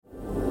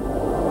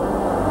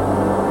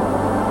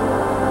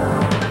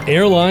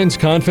Airlines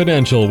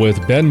Confidential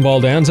with Ben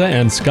Baldanza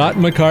and Scott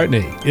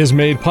McCartney is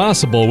made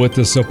possible with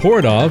the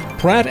support of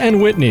Pratt &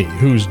 Whitney,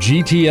 whose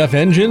GTF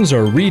engines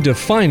are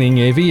redefining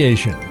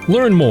aviation.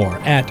 Learn more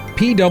at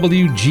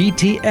pwgtf.com.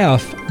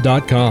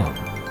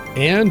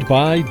 And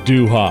by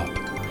DoHop.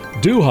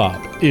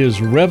 DoHop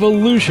is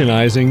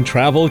revolutionizing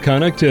travel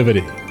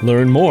connectivity.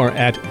 Learn more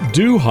at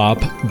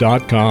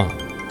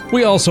dohop.com.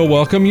 We also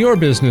welcome your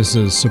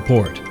business's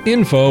support.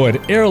 Info at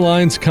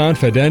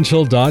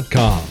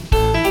airlinesconfidential.com.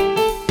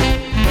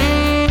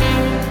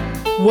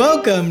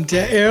 Welcome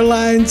to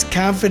Airlines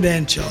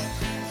Confidential.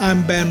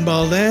 I'm Ben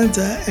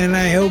Baldanza, and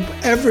I hope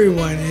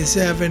everyone is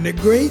having a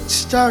great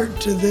start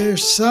to their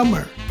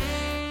summer.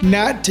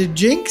 Not to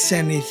jinx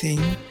anything,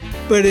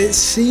 but it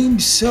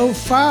seems so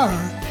far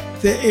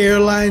the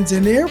airlines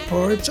and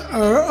airports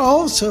are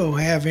also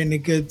having a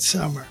good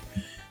summer.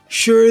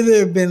 Sure,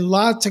 there have been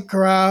lots of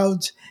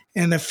crowds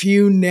and a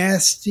few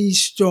nasty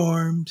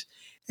storms,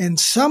 and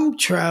some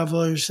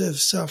travelers have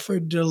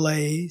suffered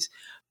delays,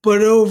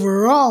 but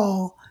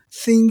overall,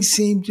 things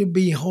seem to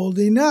be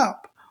holding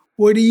up.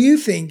 What do you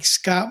think,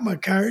 Scott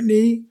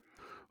McCartney?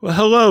 Well,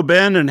 hello,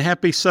 Ben, and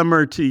happy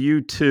summer to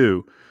you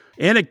too.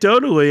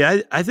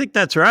 Anecdotally, I think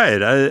that's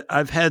right.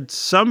 I've had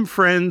some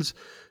friends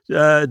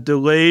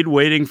delayed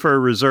waiting for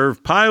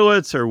reserve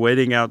pilots or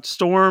waiting out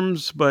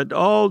storms, but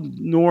all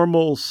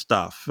normal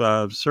stuff.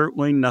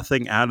 Certainly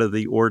nothing out of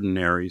the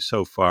ordinary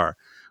so far.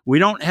 We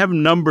don't have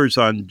numbers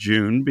on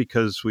June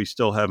because we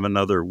still have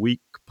another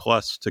week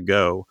plus to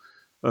go.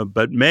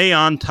 But May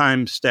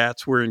on-time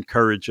stats were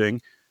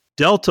encouraging.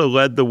 Delta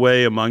led the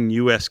way among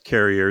U.S.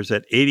 carriers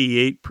at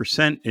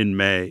 88% in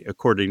May,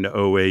 according to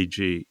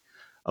OAG.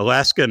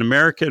 Alaska and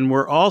American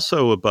were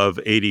also above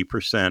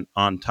 80%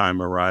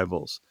 on-time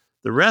arrivals.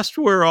 The rest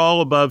were all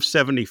above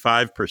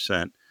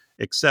 75%,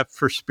 except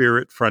for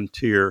Spirit,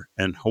 Frontier,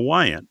 and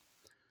Hawaiian.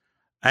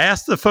 I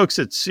asked the folks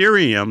at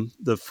Cirium,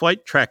 the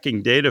flight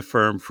tracking data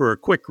firm, for a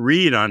quick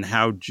read on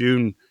how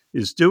June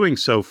is doing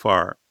so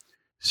far.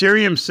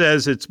 Cirium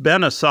says it's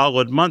been a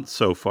solid month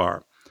so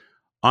far.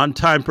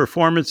 On-time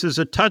performance is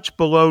a touch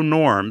below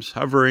norms,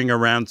 hovering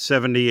around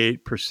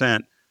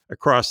 78%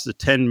 across the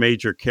 10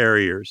 major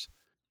carriers.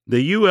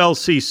 The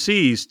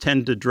ULCCs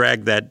tend to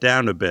drag that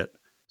down a bit,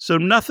 so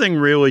nothing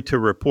really to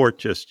report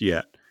just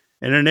yet.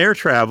 And in air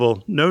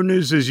travel, no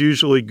news is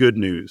usually good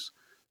news.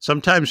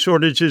 Sometimes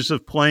shortages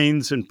of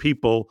planes and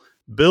people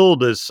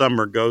build as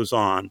summer goes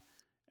on,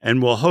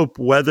 and we'll hope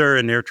weather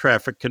and air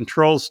traffic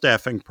control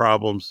staffing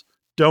problems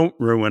don't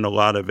ruin a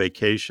lot of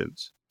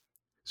vacations.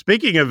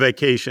 Speaking of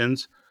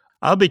vacations,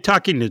 I'll be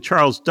talking to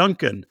Charles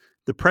Duncan,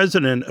 the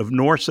president of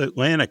Norse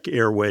Atlantic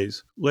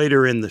Airways,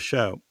 later in the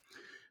show.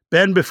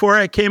 Ben, before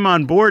I came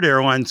on board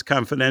Airlines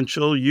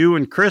Confidential, you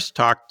and Chris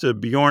talked to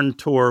Bjorn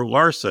Tor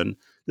Larsen,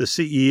 the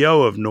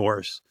CEO of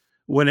Norse,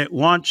 when it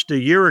launched a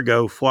year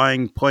ago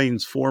flying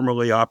planes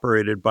formerly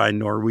operated by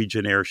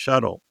Norwegian Air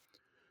Shuttle.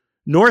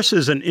 Norse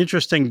is an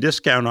interesting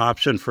discount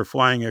option for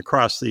flying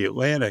across the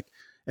Atlantic,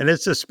 and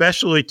it's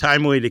especially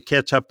timely to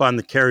catch up on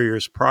the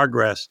carrier's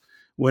progress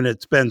when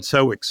it's been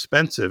so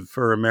expensive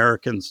for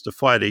Americans to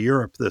fly to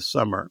Europe this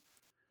summer.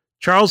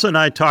 Charles and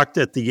I talked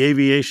at the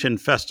Aviation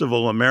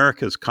Festival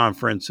Americas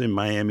conference in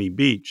Miami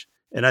Beach,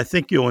 and I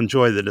think you'll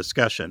enjoy the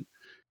discussion.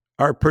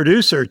 Our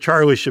producer,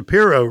 Charlie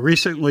Shapiro,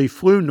 recently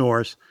flew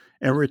Norse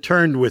and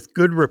returned with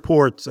good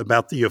reports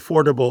about the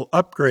affordable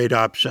upgrade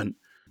option.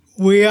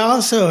 We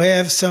also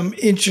have some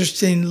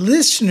interesting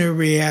listener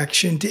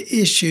reaction to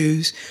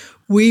issues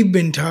we've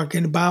been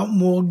talking about, and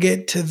we'll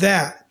get to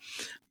that.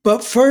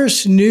 But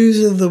first,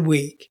 news of the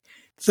week.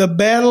 The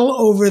battle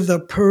over the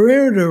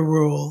perimeter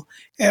rule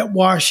at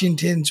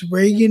Washington's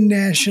Reagan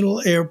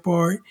National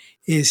Airport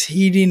is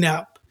heating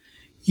up.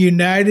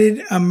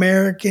 United,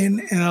 American,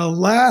 and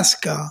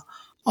Alaska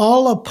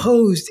all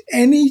opposed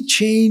any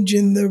change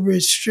in the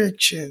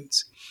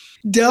restrictions.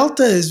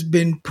 Delta has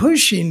been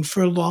pushing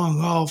for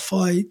long-haul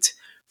flights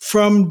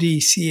from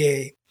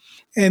DCA,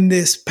 and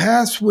this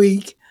past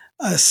week,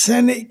 a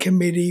Senate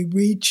committee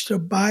reached a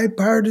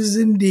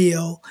bipartisan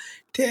deal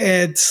to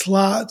add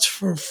slots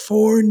for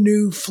 4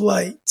 new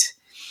flights.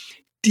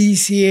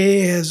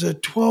 DCA has a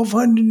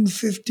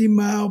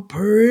 1,250-mile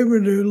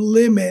perimeter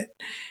limit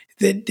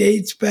that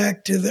dates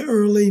back to the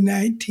early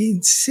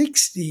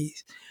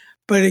 1960s,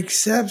 but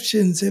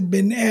exceptions have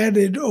been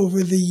added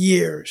over the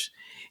years.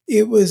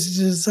 It was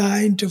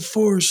designed to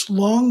force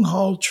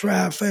long-haul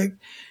traffic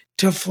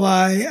to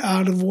fly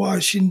out of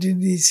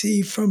Washington,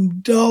 D.C. from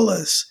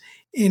Dulles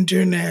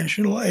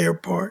International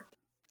Airport.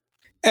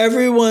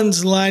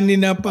 Everyone's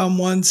lining up on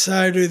one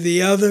side or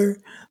the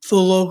other. The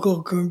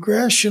local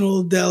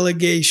congressional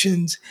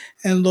delegations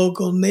and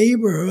local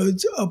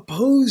neighborhoods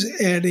oppose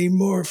adding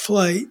more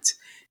flights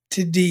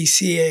to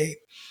DCA.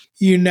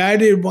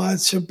 United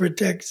wants to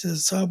protect the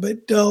hub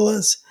at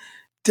Dulles.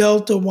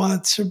 Delta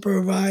wants to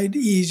provide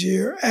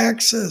easier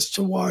access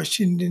to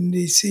Washington,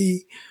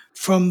 D.C.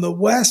 from the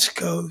West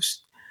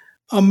Coast.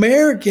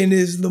 American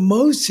is the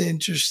most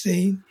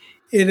interesting.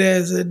 It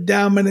has a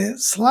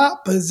dominant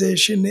slot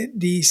position at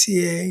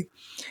DCA,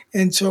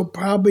 and so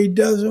probably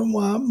doesn't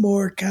want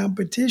more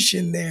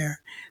competition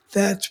there.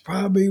 That's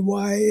probably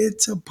why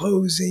it's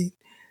opposing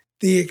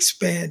the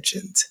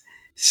expansions.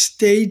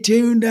 Stay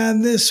tuned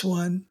on this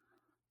one.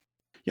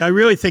 Yeah, I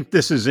really think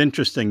this is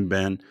interesting,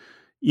 Ben.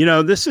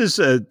 This is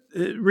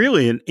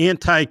really an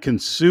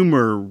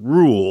anti-consumer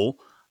rule.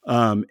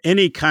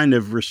 Any kind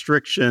of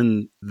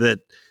restriction that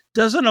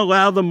doesn't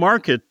allow the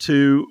market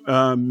to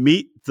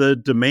meet the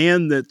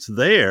demand that's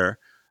there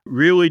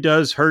really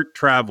does hurt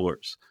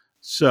travelers.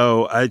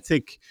 So I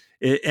think,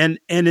 and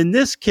in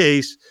this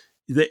case,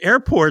 the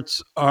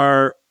airports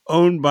are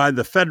owned by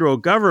the federal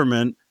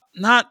government,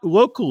 not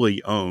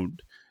locally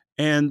owned.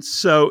 And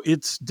so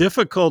it's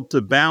difficult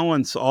to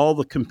balance all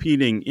the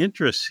competing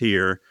interests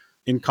here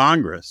in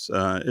Congress.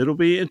 It'll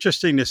be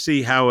interesting to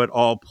see how it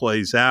all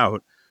plays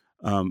out.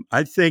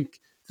 I think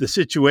the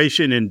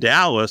situation in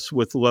Dallas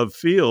with Love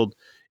Field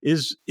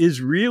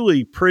is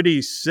really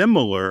pretty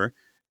similar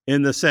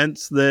in the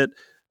sense that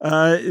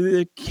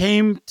it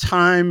came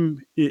time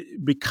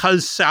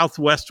because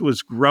Southwest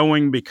was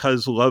growing,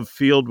 because Love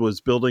Field was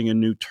building a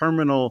new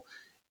terminal.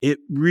 It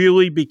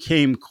really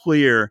became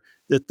clear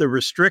that the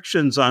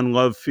restrictions on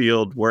Love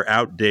Field were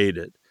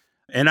outdated.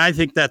 And I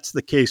think that's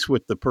the case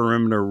with the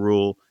perimeter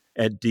rule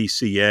at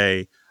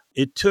DCA.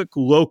 It took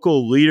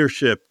local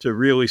leadership to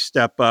really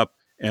step up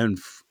and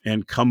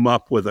come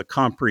up with a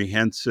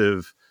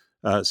comprehensive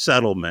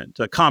settlement,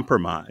 a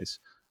compromise.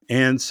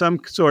 And some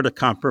sort of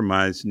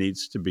compromise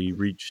needs to be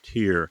reached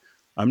here.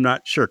 I'm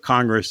not sure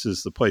Congress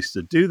is the place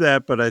to do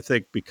that, but I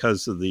think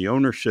because of the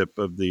ownership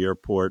of the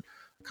airport,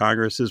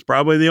 Congress is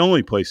probably the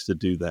only place to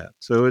do that.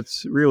 So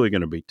it's really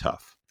going to be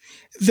tough.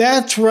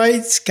 That's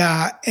right,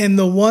 Scott. And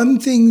the one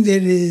thing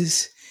that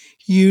is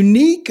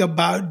unique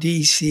about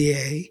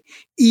DCA,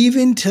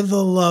 even to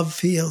the Love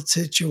Field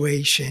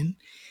situation,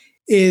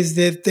 is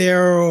that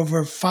there are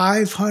over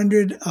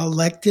 500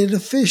 elected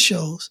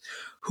officials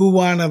who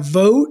want to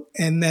vote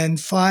and then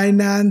fly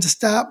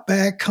nonstop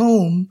back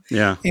home.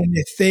 Yeah. And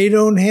if they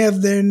don't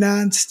have their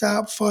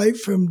nonstop flight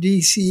from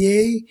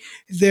DCA,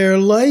 their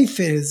life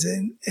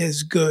isn't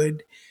as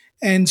good.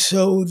 And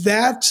so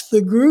that's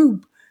the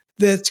group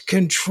that's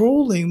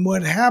controlling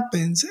what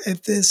happens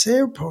at this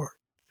airport.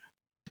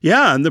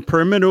 Yeah, and the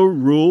perimeter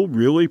rule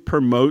really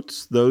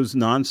promotes those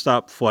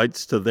nonstop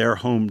flights to their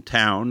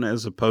hometown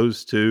as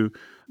opposed to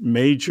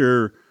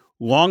major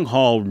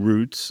long-haul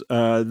routes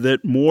that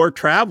more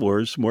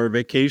travelers, more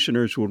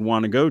vacationers would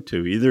want to go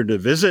to, either to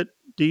visit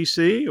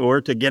D.C.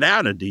 or to get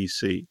out of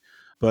D.C.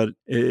 But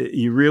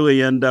you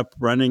really end up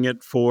running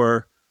it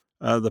for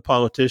the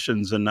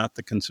politicians and not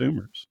the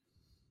consumers.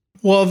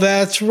 Well,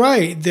 that's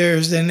right.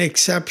 There's an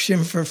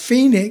exception for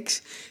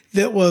Phoenix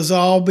that was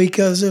all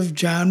because of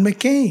John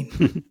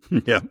McCain.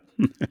 Yeah.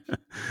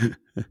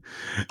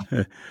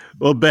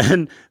 Well,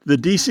 Ben, the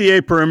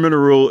DCA perimeter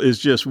rule is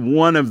just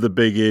one of the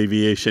big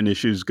aviation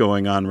issues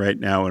going on right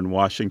now in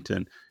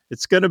Washington.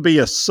 It's going to be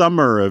a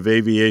summer of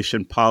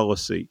aviation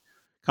policy.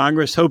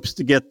 Congress hopes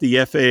to get the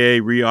FAA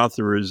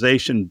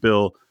reauthorization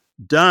bill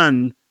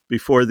done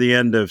before the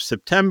end of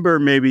September,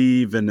 maybe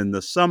even in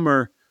the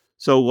summer.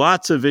 So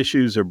lots of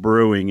issues are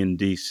brewing in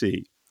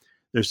D.C.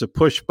 There's a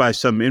push by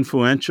some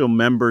influential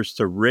members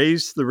to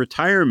raise the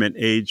retirement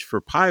age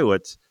for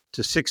pilots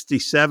to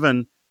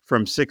 67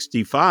 from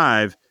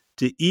 65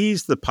 to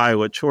ease the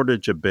pilot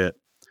shortage a bit.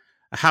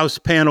 A House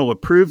panel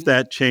approved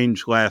that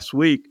change last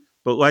week,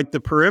 but like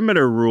the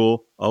perimeter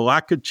rule, a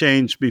lot could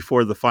change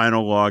before the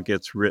final law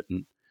gets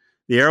written.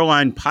 The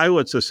Airline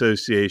Pilots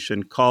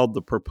Association called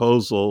the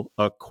proposal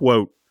a,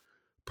 quote,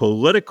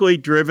 politically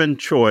driven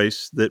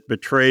choice that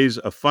betrays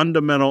a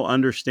fundamental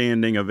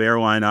understanding of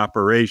airline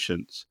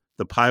operations,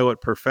 the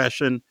pilot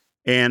profession,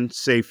 and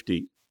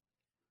safety.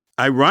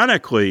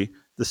 Ironically,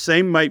 the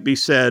same might be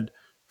said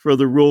for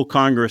the rule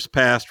Congress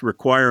passed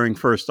requiring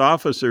first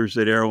officers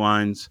at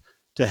airlines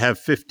to have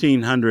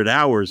 1,500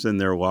 hours in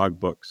their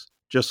logbooks,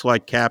 just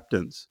like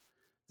captains.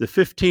 The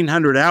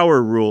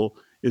 1,500-hour rule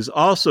is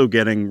also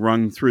getting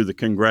rung through the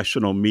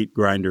congressional meat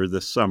grinder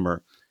this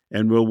summer,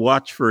 and we'll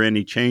watch for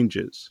any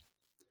changes.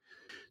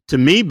 To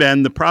me,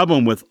 Ben, the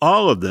problem with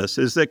all of this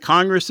is that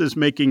Congress is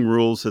making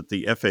rules that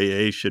the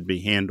FAA should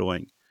be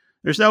handling.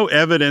 There's no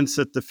evidence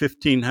that the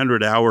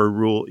 1,500-hour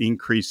rule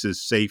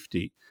increases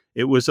safety.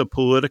 It was a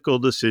political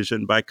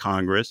decision by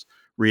Congress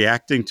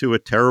reacting to a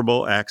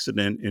terrible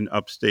accident in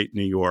upstate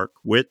New York,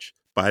 which,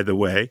 by the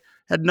way,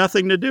 had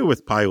nothing to do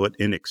with pilot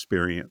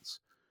inexperience.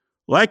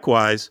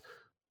 Likewise,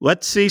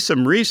 let's see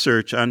some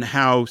research on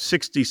how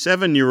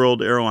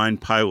 67-year-old airline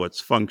pilots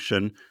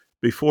function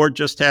before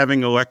just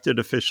having elected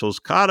officials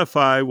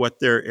codify what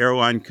their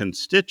airline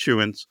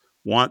constituents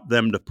want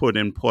them to put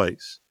in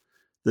place.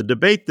 The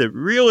debate that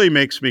really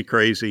makes me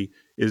crazy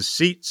is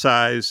seat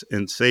size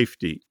and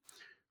safety.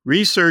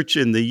 Research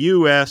in the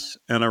U.S.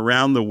 and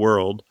around the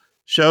world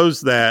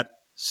shows that,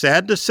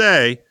 sad to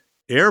say,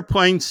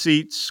 airplane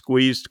seats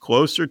squeezed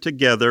closer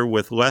together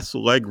with less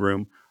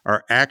legroom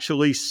are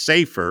actually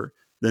safer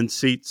than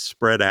seats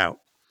spread out.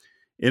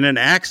 In an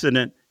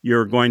accident,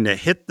 you're going to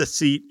hit the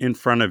seat in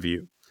front of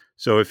you.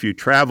 So if you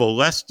travel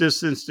less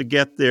distance to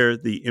get there,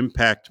 the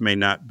impact may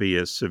not be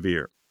as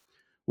severe.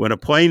 When a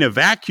plane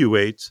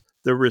evacuates,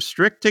 the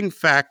restricting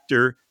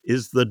factor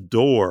is the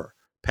door.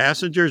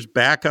 Passengers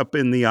back up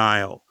in the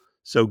aisle.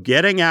 So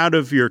getting out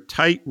of your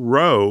tight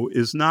row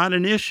is not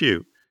an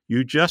issue.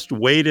 You just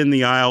wait in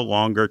the aisle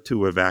longer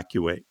to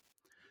evacuate.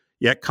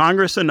 Yet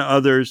Congress and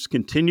others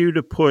continue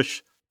to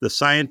push the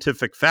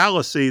scientific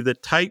fallacy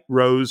that tight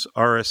rows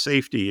are a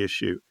safety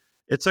issue.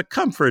 It's a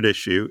comfort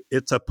issue.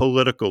 It's a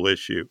political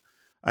issue.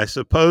 I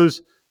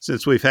suppose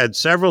since we've had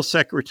several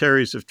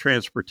secretaries of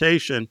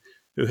transportation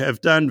who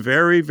have done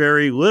very,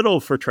 very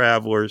little for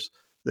travelers,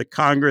 that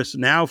Congress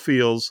now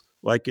feels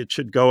like it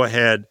should go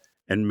ahead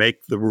and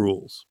make the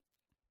rules.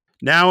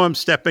 Now I'm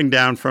stepping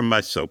down from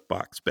my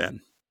soapbox, Ben.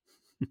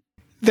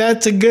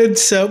 That's a good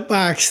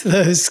soapbox,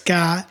 though,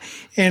 Scott,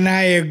 and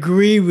I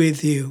agree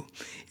with you.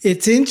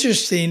 It's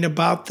interesting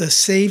about the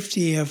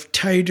safety of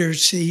tighter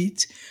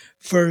seats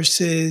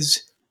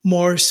versus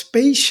more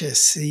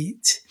spacious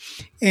seats,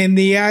 and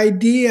the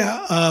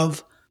idea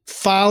of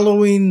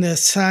following the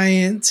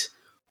science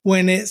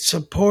when it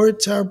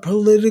supports our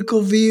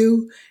political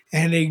view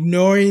and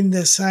ignoring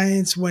the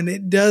science when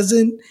it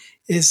doesn't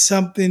is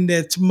something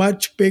that's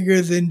much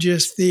bigger than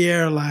just the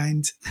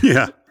airlines.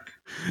 Yeah,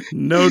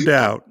 no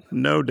doubt,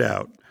 no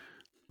doubt.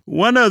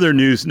 One other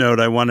news note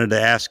I wanted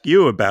to ask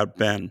you about,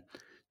 Ben.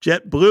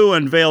 JetBlue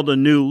unveiled a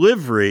new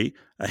livery,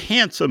 a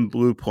handsome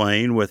blue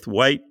plane with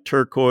white,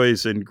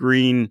 turquoise, and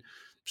green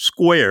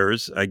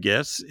squares, I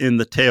guess, in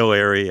the tail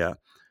area.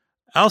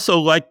 I also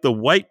like the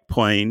white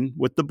plane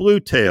with the blue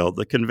tail,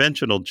 the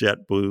conventional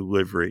JetBlue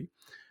livery.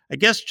 I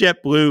guess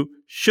JetBlue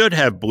should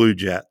have blue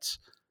jets,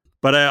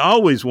 but I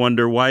always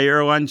wonder why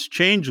airlines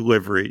change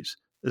liveries.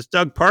 As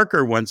Doug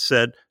Parker once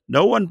said,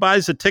 no one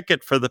buys a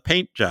ticket for the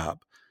paint job.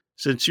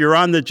 Since you're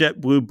on the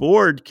JetBlue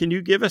board, can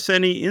you give us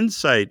any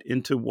insight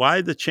into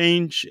why the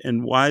change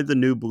and why the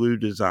new blue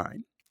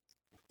design?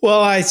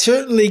 Well, I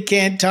certainly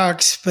can't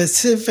talk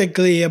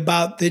specifically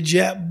about the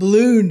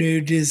JetBlue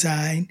new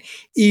design,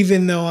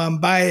 even though I'm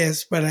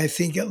biased, but I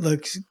think it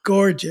looks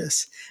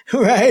gorgeous,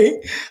 right?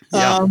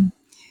 Yeah.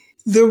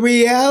 The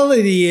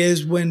reality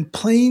is when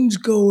planes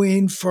go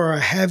in for a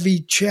heavy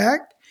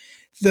check,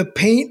 the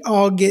paint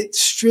all gets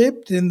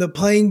stripped and the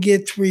plane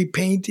gets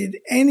repainted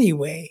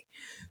anyway.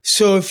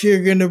 So if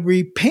you're going to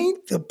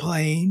repaint the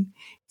plane,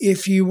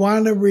 if you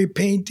want to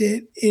repaint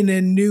it in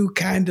a new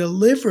kind of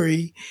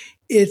livery,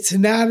 it's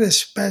not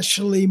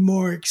especially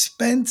more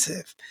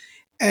expensive.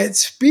 At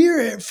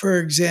Spirit, for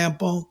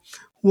example,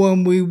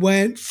 when we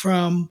went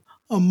from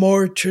a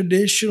more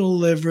traditional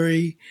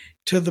livery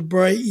to the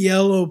bright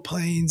yellow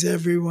planes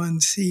everyone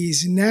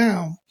sees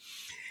now,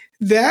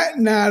 that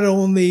not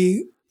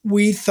only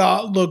we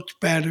thought looked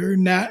better,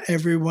 not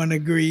everyone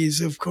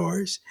agrees, of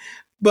course,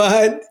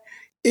 but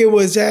it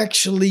was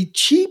actually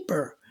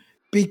cheaper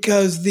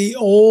because the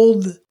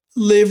old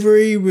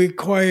livery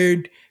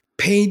required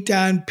paint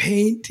on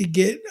paint to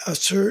get a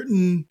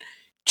certain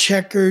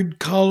checkered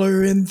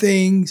color and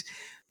things.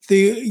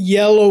 The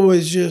yellow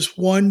was just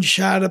one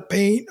shot of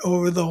paint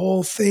over the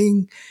whole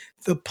thing.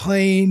 The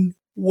plane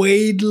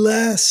weighed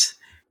less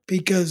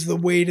because the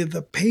weight of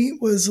the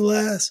paint was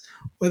less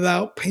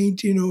without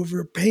painting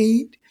over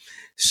paint.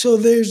 So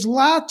there's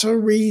lots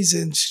of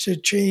reasons to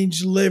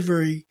change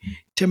livery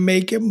to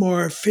make it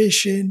more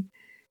efficient,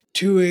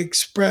 to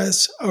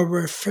express a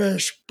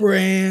refreshed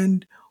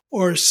brand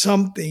or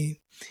something.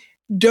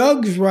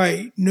 Doug's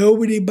right.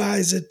 Nobody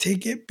buys a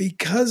ticket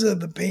because of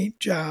the paint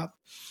job,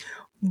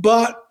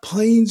 but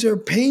planes are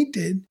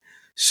painted.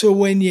 So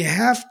when you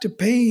have to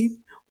paint,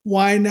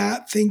 why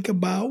not think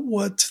about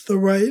what's the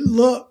right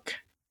look?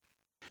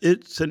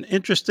 It's an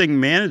interesting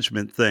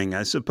management thing.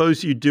 I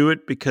suppose you do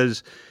it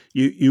because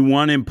you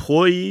want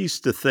employees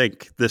to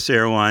think this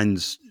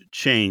airline's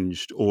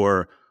changed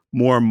or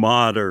more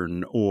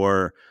modern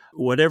or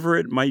whatever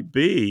it might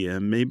be.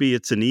 And maybe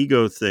it's an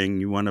ego thing.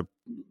 You want to,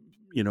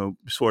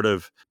 sort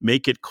of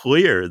make it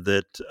clear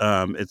that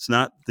it's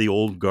not the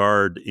old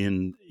guard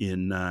in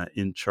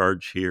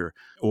charge here,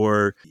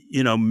 or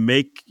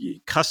make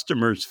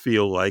customers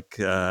feel like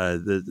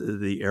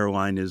the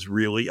airline is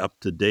really up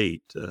to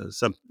date,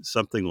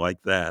 something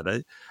like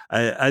that.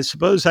 I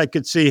suppose I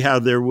could see how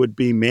there would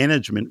be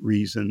management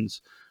reasons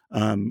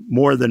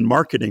more than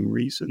marketing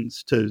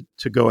reasons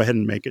to go ahead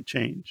and make a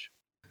change.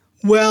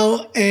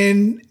 Well,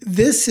 and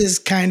this is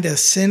kind of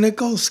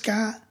cynical,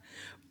 Scott,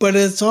 but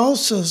it's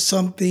also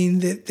something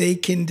that they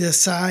can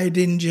decide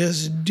and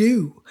just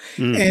do.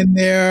 And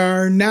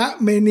there are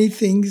not many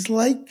things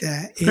like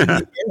that in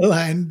the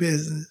airline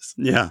business.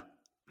 Yeah.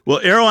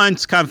 Well,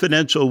 Airlines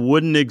Confidential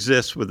wouldn't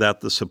exist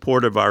without the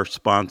support of our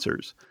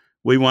sponsors.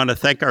 We want to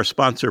thank our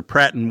sponsor,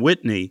 Pratt &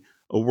 Whitney,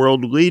 a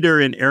world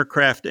leader in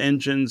aircraft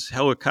engines,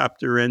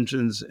 helicopter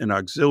engines, and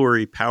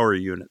auxiliary power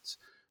units.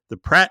 The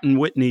Pratt &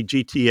 Whitney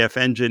GTF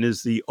engine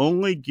is the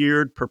only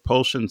geared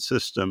propulsion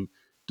system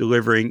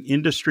delivering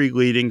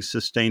industry-leading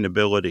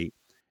sustainability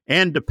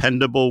and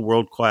dependable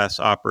world-class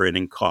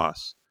operating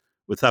costs.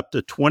 With up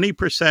to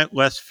 20%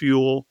 less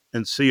fuel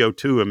and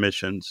CO2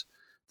 emissions,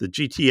 the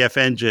GTF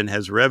engine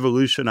has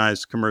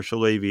revolutionized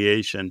commercial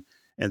aviation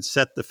and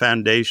set the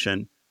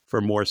foundation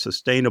for more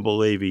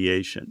sustainable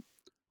aviation.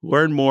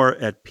 Learn more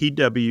at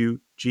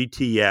pwgtf.com.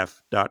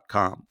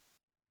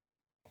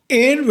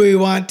 And we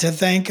want to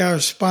thank our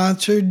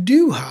sponsor,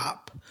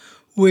 DoHop,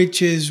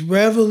 which is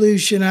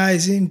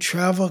revolutionizing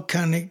travel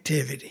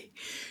connectivity.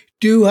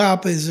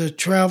 DoHop is a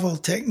travel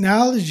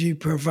technology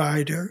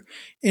provider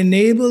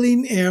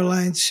enabling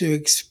airlines to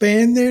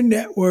expand their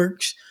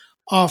networks,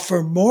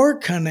 offer more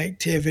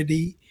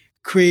connectivity,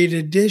 create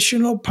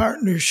additional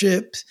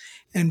partnerships,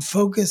 and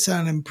focus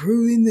on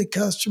improving the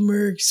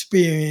customer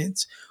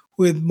experience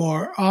with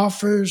more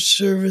offers,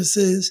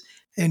 services,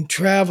 and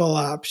travel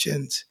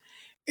options.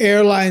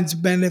 Airlines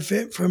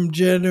benefit from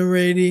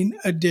generating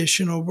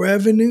additional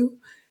revenue,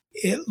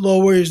 it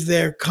lowers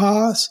their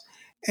costs,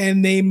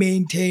 and they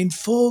maintain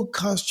full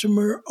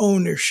customer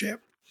ownership.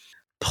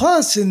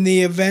 Plus, in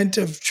the event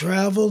of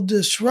travel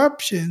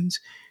disruptions,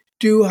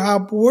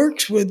 DoHop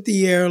works with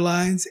the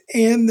airlines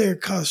and their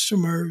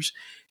customers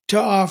to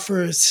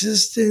offer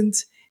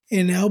assistance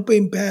in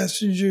helping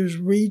passengers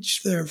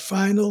reach their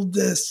final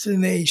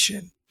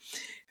destination.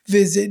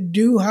 Visit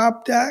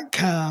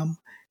dohop.com.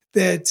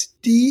 That's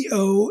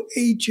DOHOP.com.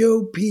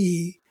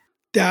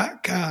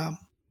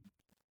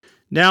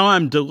 Now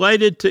I'm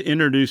delighted to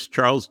introduce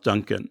Charles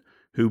Duncan,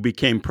 who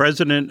became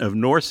president of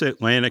Norse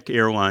Atlantic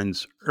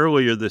Airways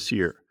earlier this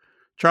year.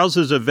 Charles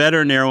is a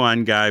veteran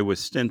airline guy with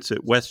stints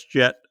at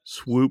WestJet,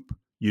 Swoop,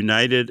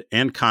 United,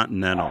 and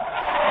Continental.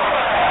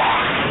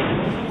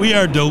 We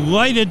are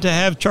delighted to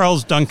have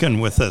Charles Duncan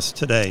with us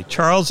today.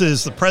 Charles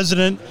is the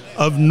president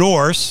of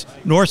Norse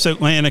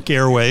Atlantic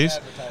Airways.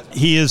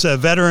 He is a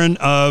veteran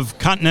of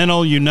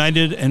Continental,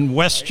 United, and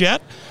WestJet.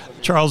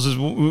 Charles is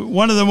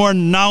one of the more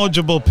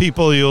knowledgeable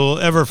people you'll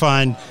ever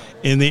find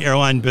in the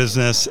airline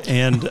business,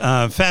 and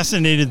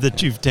fascinated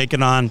that you've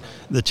taken on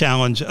the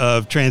challenge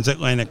of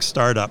transatlantic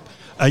startup.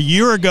 A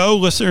year ago,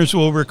 listeners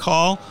will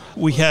recall,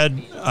 we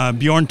had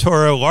Bjorn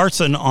Tore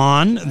Larsen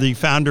on, the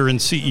founder and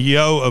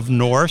CEO of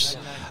Norse,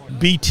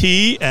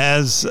 BT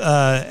as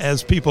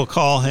people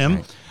call him.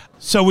 Right.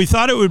 So we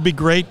thought it would be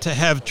great to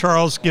have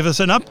Charles give us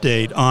an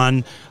update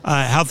on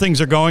how things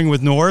are going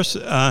with Norse.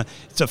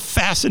 It's a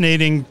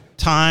fascinating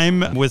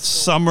time with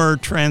summer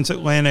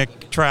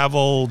transatlantic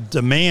travel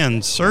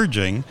demand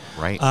surging.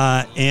 Right.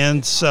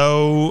 And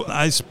so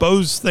I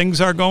suppose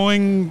things are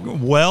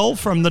going well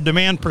from the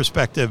demand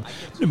perspective.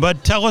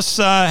 But tell us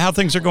how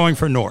things are going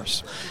for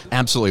Norse.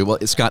 Absolutely. Well,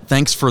 Scott,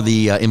 thanks for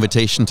the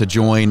invitation to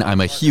join.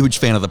 I'm a huge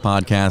fan of the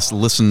podcast.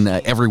 Listen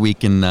every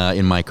week in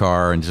my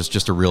car, and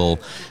just a real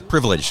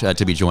privilege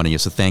to be joining you.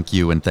 So thank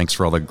you, and thanks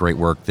for all the great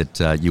work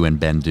that you and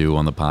Ben do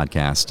on the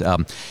podcast.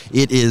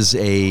 It is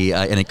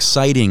an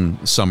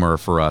exciting summer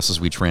for us as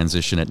we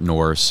transition at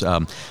Norse.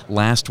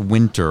 Last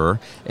winter,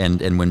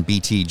 and when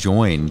BT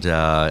joined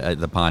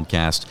the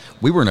podcast,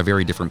 we were in a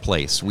very different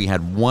place. We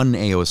had one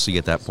AOC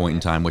at that point in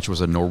time, which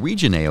was a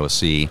Norwegian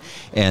AOC,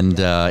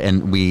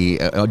 and we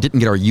didn't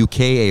get our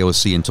UK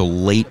AOC until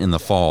late in the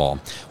fall,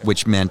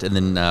 which meant, and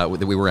then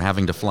that we were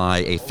having to fly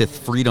a Fifth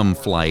Freedom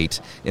flight.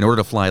 In order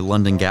to fly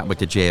London Gatwick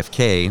to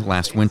JFK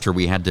last winter,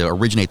 we had to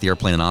originate the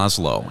airplane in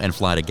Oslo and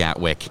fly to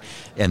Gatwick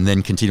and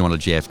then continue on to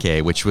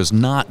JFK, which was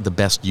not the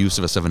best use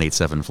of a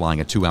 787,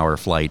 flying a 2-hour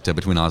flight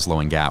between Oslo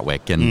and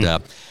Gatwick.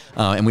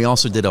 And we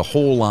also did a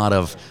whole lot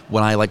of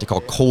what I like to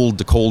call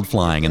cold-to-cold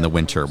flying in the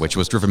winter, which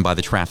was driven by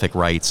the traffic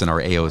rights and our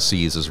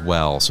AOCs as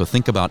well. So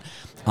think about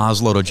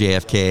Oslo to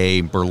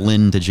JFK,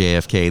 Berlin to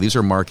JFK. These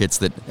are markets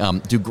that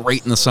do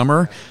great in the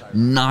summer,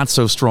 not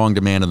so strong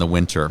demand in the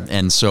winter.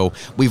 And so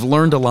we've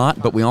learned a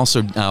lot, but we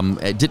also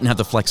didn't have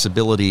the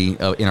flexibility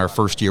in our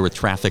first year with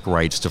traffic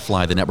rights to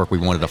fly the network we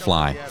wanted to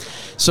fly.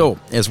 So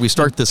as we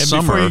start this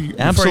summer, absolutely.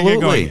 Before you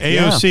get going,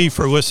 AOC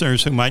for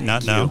listeners who might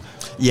not know.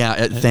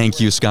 Yeah, thank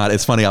you, Scott.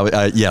 It's funny.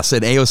 Yes,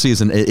 an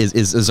AOC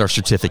is our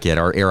certificate,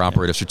 our air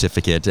operator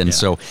certificate, and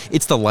so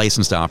it's the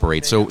license to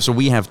operate. So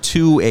we have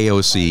two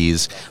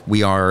AOCs.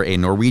 We are a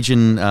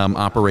Norwegian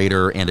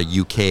operator and a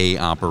UK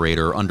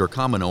operator under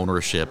common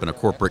ownership in a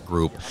corporate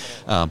group,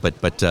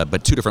 but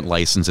two different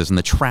licenses. And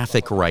the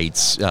traffic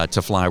rights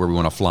to fly where we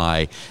want to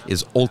fly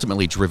is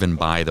ultimately driven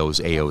by those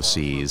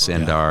AOCs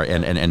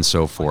and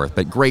so forth.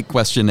 But great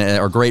question,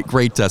 or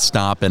great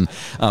stop. And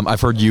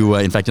I've heard you,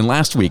 in fact, in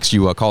last week's,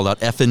 you called out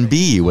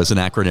F&B was an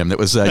acronym that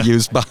was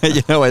used by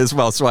as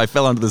well. So I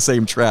fell into the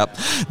same trap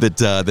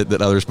that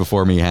others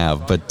before me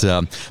have.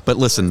 But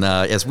listen,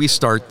 as we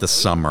start the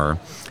summer,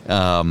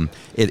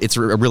 it's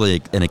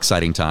really an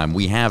exciting time.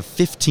 We have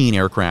 15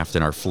 aircraft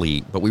in our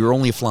fleet, but we were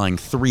only flying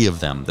 3 of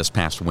them this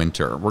past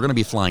winter. We're going to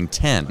be flying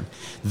 10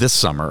 this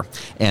summer,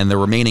 and the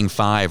remaining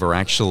 5 are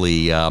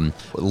actually dry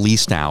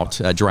leased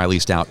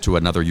out to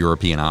another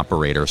European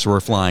operator. So we're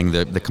flying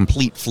the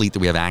complete fleet that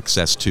we have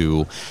access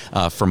to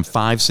from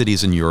 5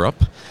 cities in Europe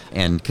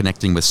and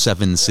connecting with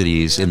 7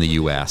 cities in the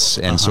U.S.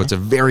 And so it's a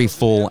very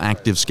full,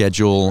 active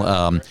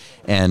schedule.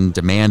 and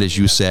demand, as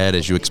you said,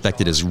 as you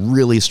expected, is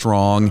really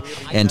strong.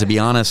 And to be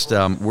honest,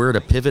 we're at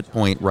a pivot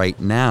point right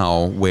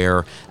now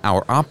where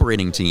our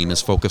operating team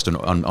is focused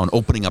on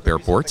opening up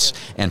airports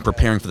and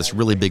preparing for this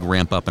really big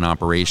ramp up in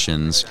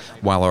operations,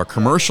 while our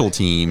commercial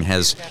team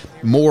has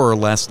more or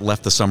less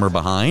left the summer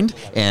behind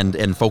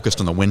and focused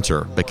on the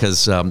winter,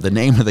 because the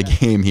name of the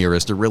game here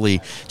is to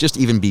really just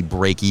even be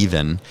break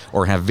even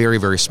or have very,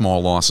 very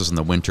small losses in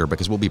the winter,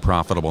 because we'll be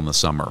profitable in the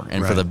summer.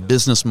 And for the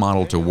business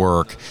model to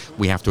work,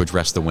 we have to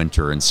address the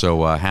winter. And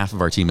so half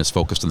of our team is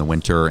focused on the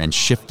winter and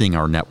shifting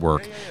our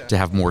network to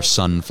have more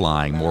sun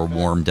flying, more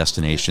warm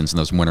destinations in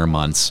those winter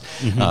months,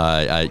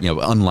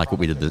 unlike what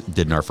we did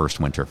in our first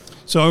winter.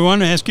 So I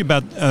want to ask you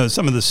about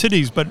some of the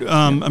cities, but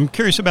I'm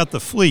curious about the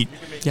fleet.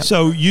 Yep.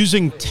 So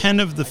using 10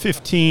 of the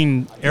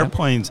 15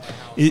 airplanes,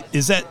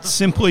 is that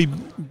simply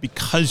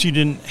because you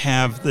didn't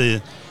have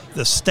the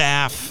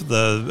staff,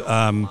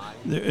 the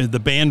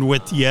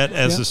bandwidth yet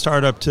as a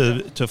startup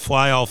to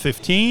fly all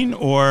 15,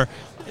 or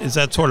is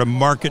that sort of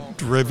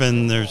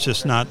market-driven? There's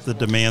just not the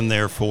demand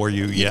there for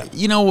you yet?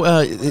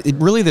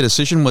 Really the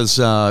decision was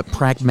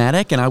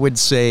pragmatic, and I would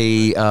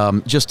say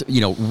just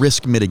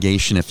risk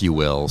mitigation, if you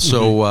will.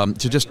 So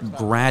to just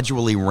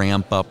gradually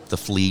ramp up the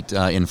fleet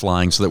in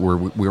flying so that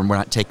we're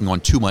not taking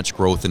on too much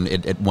growth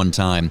at one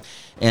time.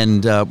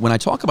 And when I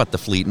talk about the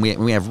fleet,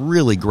 we have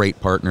really great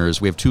partners.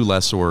 We have 2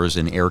 lessors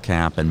in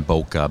AirCap and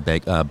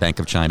BOCA, Bank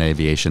of China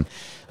Aviation.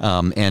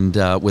 And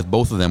with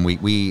both of them, we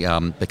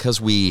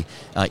because we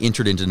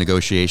entered into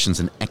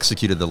negotiations and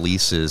executed the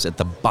leases at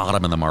the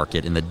bottom of the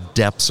market in the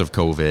depths of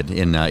COVID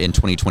in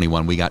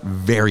 2021, we got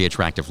very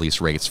attractive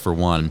lease rates for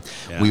one.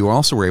 Yeah. We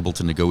were able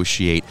to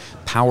negotiate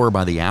power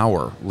by the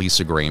hour lease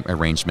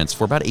arrangements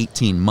for about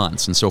 18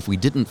 months. And so if we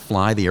didn't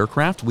fly the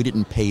aircraft, we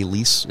didn't pay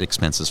lease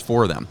expenses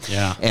for them.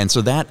 Yeah. And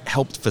so that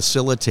helped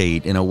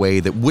facilitate in a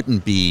way that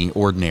wouldn't be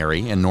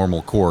ordinary and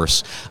normal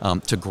course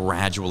to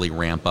gradually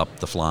ramp up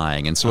the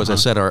flying. And so as I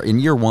said, in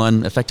year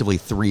one, effectively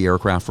 3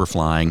 aircraft were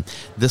flying.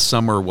 This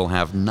summer, we'll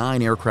have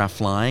 9 aircraft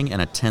flying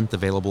and a 10th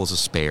available as a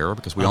spare,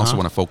 because we also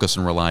want to focus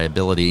on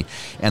reliability.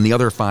 And the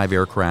other 5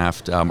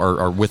 aircraft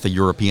are with a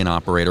European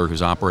operator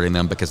who's operating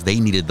them because they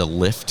needed the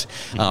lift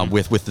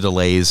with the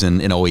delays in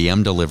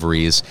OEM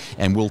deliveries.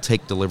 And we'll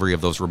take delivery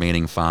of those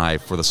remaining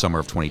 5 for the summer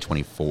of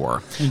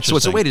 2024. So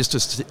it's a way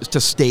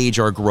to stage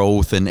our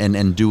growth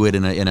and do it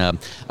in a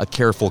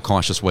careful,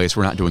 cautious way,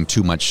 so we're not doing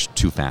too much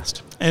too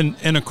fast.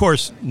 And of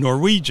course,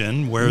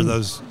 Norwegian, where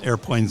those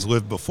airplanes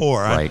lived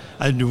before. Right.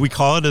 Do we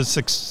call it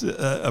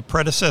a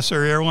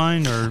predecessor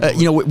airline? Or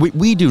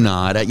we do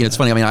not. It's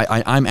funny. I mean,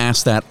 I'm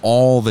asked that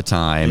all the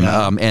time.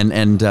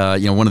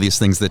 Yeah. One of these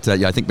things that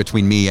I think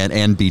between me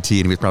and BT,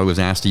 and we probably was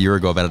asked a year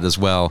ago about it as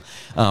well.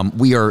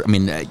 We are,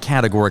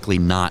 categorically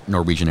not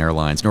Norwegian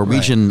Airlines.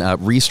 Norwegian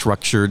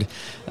restructured,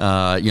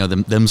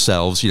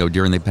 themselves.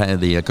 During the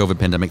COVID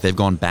pandemic, they've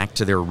gone back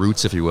to their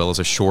roots, if you will, as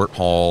a short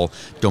haul,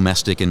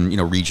 domestic and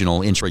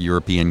regional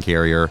intra-European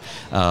carrier.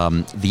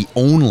 The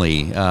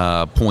only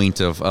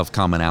point of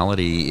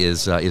commonality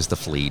is the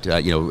fleet.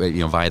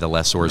 Via the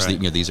lessors.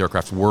 Right. These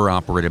aircraft were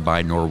operated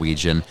by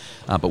Norwegian,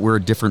 but we're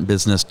a different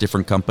business,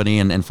 different company,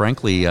 and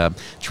frankly,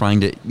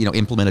 trying to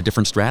implement a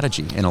different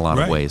strategy in a lot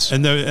of ways.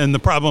 And the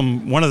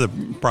problem, one of the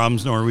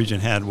problems Norwegian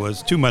had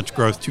was too much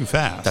growth too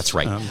fast. That's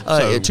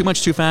right. Too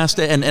much too fast,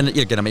 and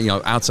again,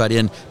 outside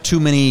in, too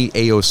many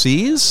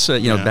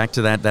AOCs. Back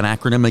to that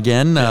acronym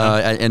again.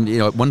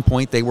 At one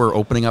point they were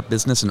opening up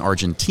business in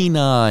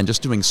Argentina and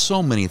just doing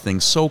so many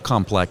things, so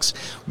complex.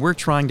 We're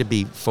trying to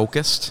be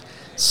focused,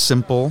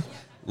 simple,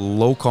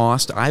 low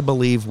cost. I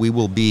believe we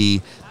will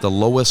be the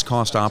lowest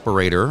cost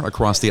operator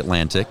across the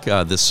Atlantic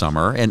this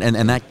summer, and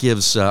that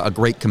gives a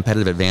great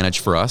competitive advantage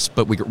for us.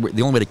 But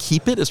the only way to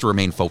keep it is to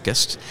remain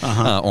focused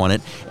on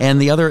it. And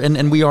the other,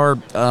 and we are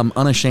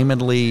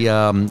unashamedly,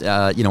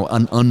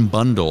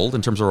 unbundled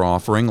in terms of our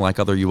offering, like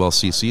other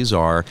ULCCs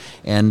are.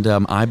 And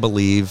I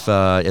believe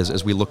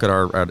as we look at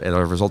our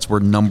results, we're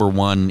number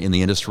one in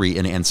the industry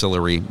in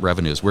ancillary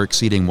revenues. We're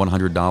exceeding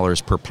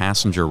 $100 per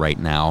passenger right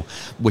now,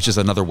 which is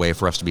another way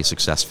for us to be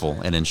successful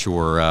and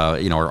ensure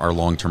our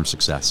long-term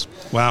success.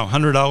 Wow,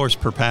 $100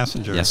 per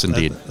passenger. Yes,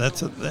 indeed.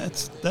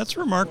 That's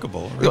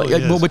remarkable. It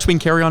really well, between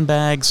carry-on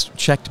bags,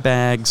 checked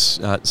bags,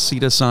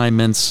 seat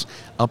assignments,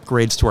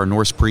 upgrades to our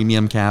Norse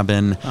premium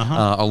cabin,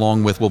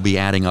 along with we'll be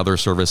adding other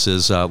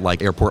services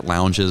like airport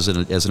lounges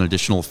as an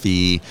additional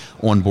fee,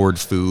 onboard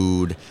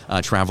food,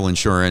 travel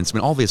insurance.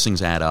 All these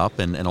things add up,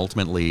 and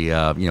ultimately,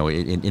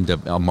 into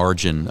a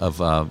margin of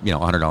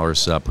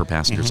 $100 per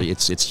passenger. So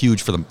it's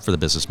huge for the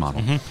business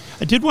model.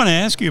 I did want to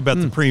ask you about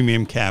the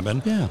premium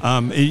cabin. Yeah.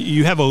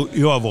 You have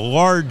a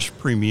large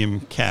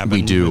premium cabin.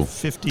 We do. With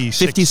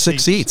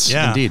 56 seats.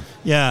 Yeah. Indeed.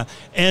 Yeah,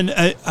 and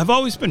I've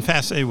always been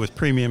fascinated with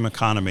premium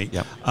economy.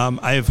 Yep.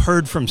 I have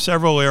heard from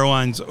several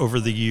airlines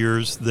over the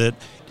years that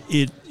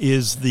it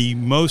is the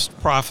most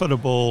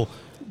profitable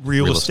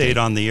real estate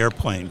on the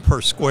airplane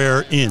per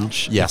square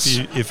inch. Yes.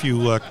 If you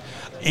look,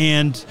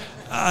 and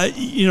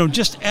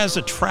just as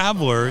a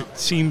traveler, it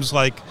seems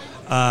like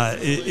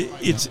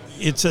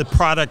it's a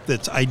product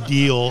that's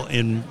ideal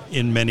in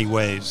many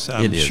ways.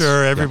 I'm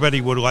sure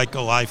everybody would like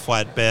a lie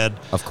flat bed,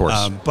 of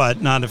course,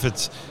 but not if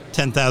it's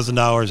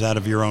 $10,000 out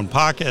of your own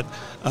pocket.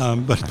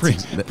 But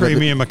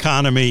premium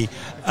economy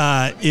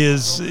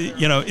is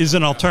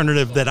an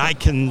alternative that I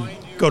can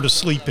go to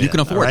sleep in. You can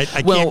afford. Right?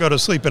 I can't go to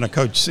sleep in a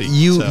coach seat.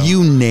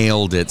 You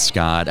nailed it,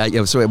 Scott.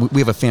 So we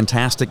have a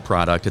fantastic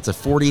product. It's a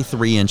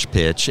 43-inch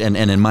pitch, and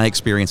in my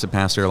experience at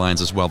past airlines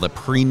as well, the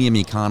premium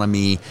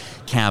economy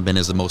cabin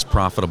is the most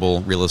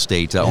profitable real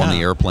estate on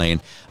the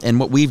airplane. And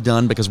what we've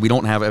done, because we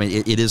don't have,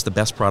 it is the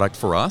best product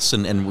for us,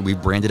 and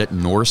we've branded it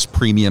Norse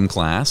Premium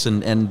Class,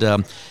 and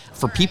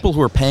for people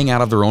who are paying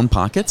out of their own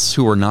pockets,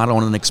 who are not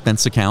on an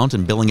expense account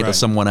and billing it to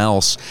someone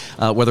else,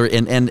 whether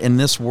in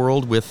this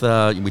world with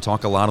we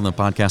talk a lot on the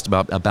podcast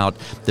about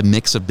the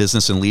mix of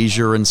business and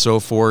leisure and so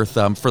forth.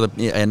 I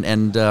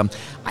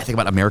think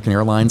about American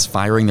Airlines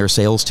firing their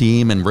sales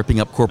team and ripping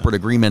up corporate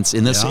agreements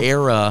in this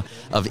era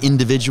of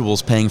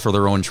individuals paying for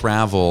their own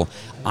travel.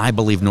 I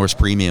believe Norse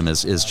Premium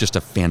is just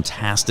a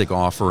fantastic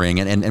offering,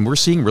 and we're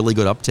seeing really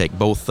good uptake,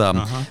 both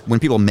when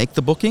people make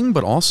the booking,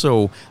 but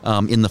also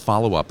in the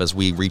follow-up as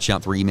we reach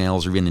out through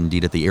emails, or even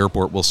indeed at the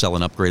airport, we'll sell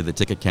an upgrade of the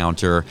ticket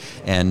counter,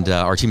 and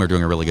our team are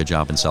doing a really good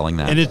job in selling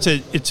that. And it's a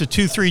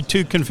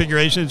 232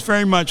 configuration. It's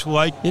very much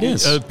like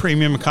a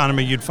premium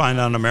economy you'd find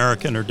on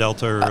American or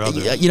Delta or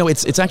others.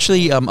 It's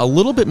actually a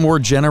little bit more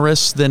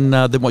generous than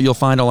what you'll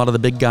find a lot of the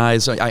big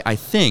guys. I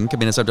think,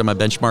 as I've done my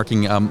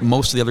benchmarking,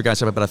 most of the other guys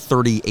have about a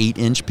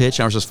 38-inch pitch.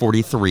 Ours is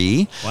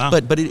 43. Wow.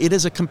 But it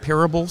is a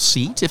comparable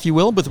seat, if you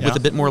will, with a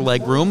bit more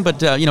leg room.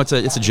 But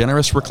it's a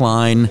generous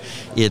recline.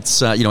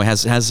 It's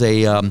has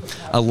a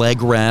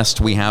leg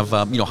rest. We have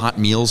hot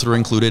meals that are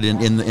included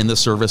in the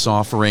service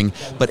offering.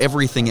 But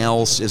everything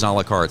else is a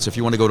la carte. So if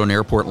you want to go to an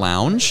airport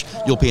lounge,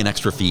 you'll pay an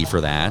extra fee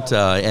for that.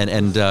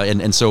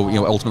 And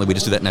so ultimately we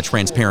just do that in a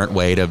transparent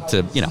way to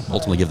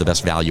ultimately give the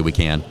best value we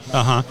can.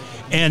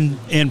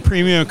 And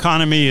premium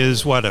economy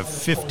is what, a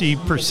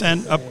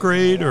 50%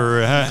 upgrade,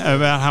 or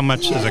about how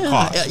much does it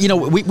cost?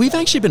 We've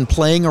actually been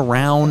playing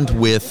around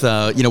with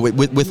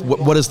with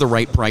what is the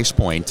right price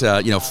point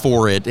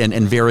for it,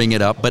 and varying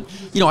it up. But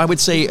I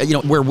would say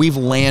where we've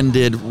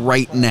landed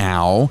right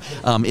now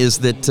is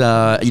that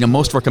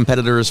most of our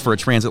competitors for a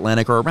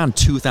transatlantic are around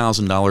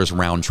 $2,000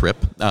 round trip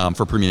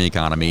for premium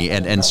economy,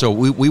 and so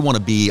we want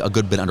to be a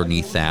good bit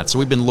underneath that. So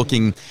we've been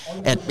looking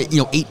at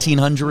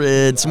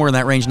 1,800, somewhere in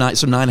that range,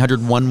 so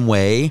 900 one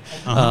way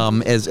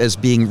as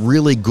being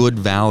really good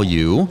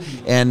value,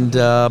 and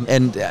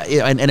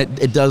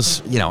it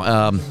does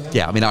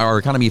our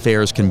economy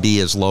fares can be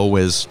as low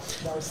as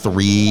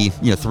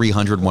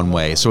 300 one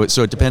way. So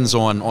it depends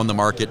on the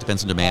market,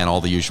 depends on demand, all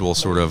the usual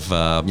sort of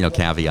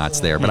caveats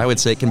there. But I would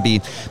say it can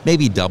be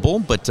maybe double,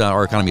 but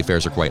our economy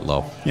fares are quite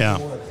low. Yeah.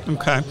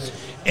 Okay.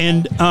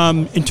 And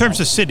in terms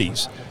of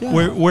cities,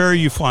 where are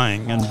you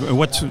flying, and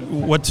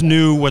what's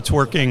new, what's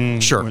working?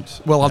 Sure.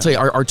 I'll tell you,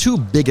 our two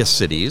biggest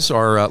cities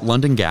are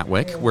London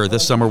Gatwick, where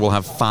this summer we'll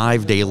have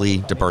 5 daily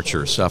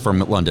departures from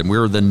London.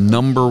 We're the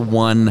number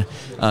one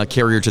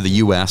carrier to the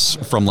U.S.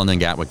 from London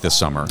Gatwick this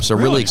summer. So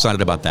really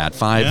excited about that.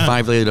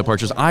 Five daily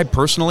departures. I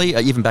personally,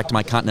 even back to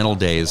my continental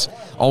days,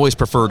 always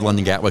preferred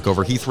London Gatwick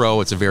over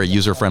Heathrow. It's a very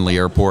user-friendly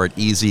airport,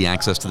 easy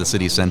access to the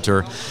city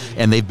center,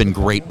 and they've been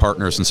great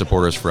partners and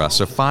supporters for us.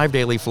 So 5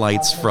 daily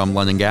flights from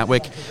London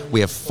Gatwick.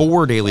 We have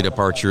 4 daily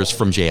departures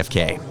from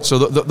JFK. So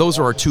those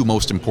are our two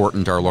most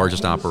important, our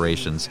largest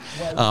operations.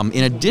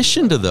 In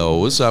addition to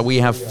those, we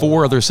have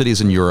 4 other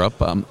cities in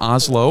Europe,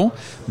 Oslo,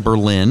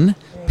 Berlin,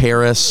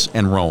 Paris,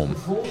 and Rome,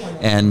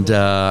 and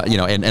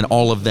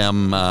all of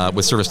them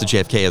with service to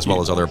JFK as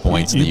well as other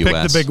points in the U.S.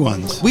 You picked the big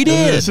ones. We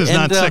did. This is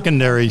not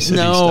secondary city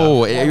stuff.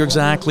 No, you're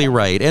exactly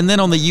right. And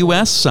then on the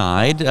U.S.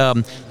 side,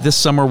 this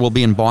summer we'll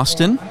be in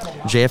Boston,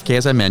 JFK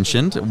as I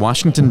mentioned,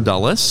 Washington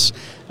Dulles,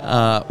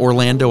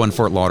 Orlando and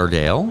Fort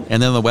Lauderdale, and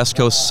then on the West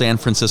Coast, San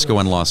Francisco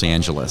and Los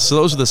Angeles. So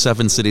those are the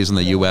 7 cities on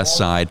the U.S.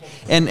 side.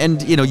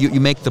 And you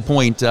make the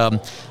point,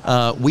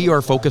 we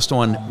are focused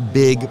on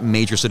big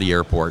major city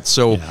airports.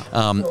 So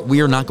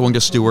we are not going to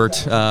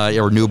Stewart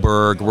or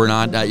Newburgh. We're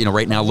not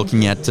right now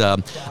looking at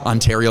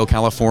Ontario,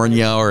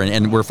 California,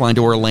 and we're flying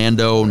to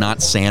Orlando,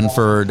 not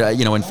Sanford.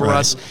 And for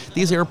us,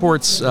 these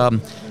airports,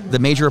 the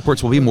major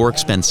airports will be more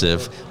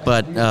expensive,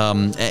 but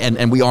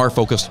and we are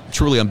focused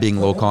truly on being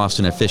low cost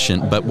and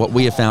efficient. But what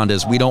we have found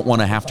is we don't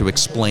want to have to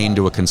explain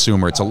to a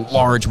consumer. It's a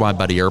large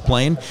wide-body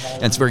airplane,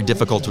 and it's very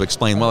difficult to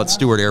explain. Well, it's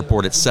Stewart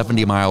Airport. It's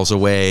 70 miles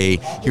away.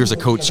 Here's a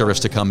coach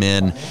service to come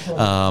in.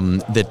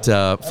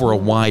 That for a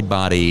wide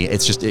body,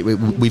 it's just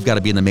we've got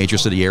to be in the major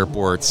city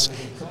airports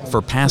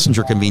for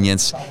passenger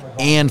convenience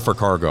and for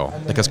cargo,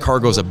 because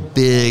cargo is a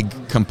big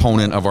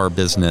component of our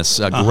business,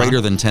 greater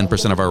than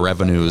 10% of our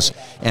revenues.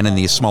 And in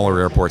these smaller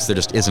airports, there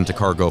just isn't a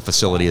cargo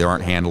facility. There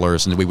aren't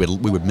handlers, and we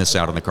would miss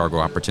out on the cargo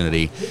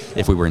opportunity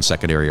if we were in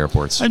secondary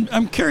airports.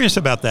 I'm curious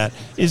about that.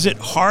 Is it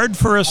hard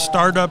for a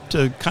startup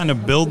to kind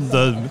of build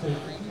the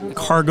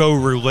cargo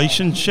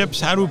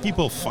relationships? How do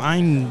people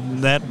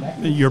find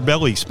your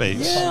belly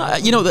space? Yeah,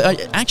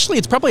 actually,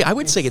 it's probably, I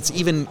would say it's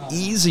even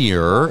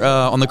easier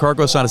on the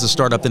cargo side as a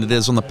startup than it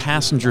is on the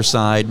passenger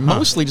side,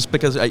 mostly just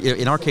because,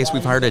 in our case,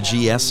 we've hired a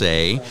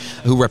GSA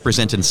who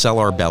represent and sell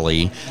our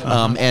belly,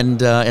 and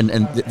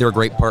they're a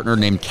great partner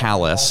named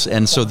Callus,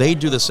 and so they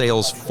do the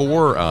sales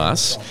for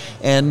us,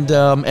 and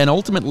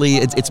ultimately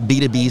it's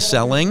B2B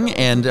selling,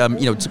 and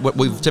what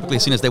we've typically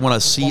seen is they want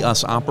to see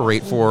us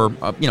operate for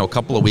a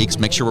couple of weeks,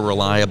 make sure we're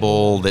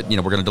reliable, that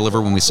we're going to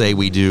deliver when we say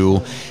we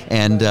do,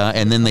 and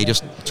then they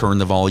just turn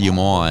the volume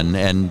on,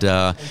 and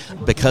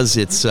because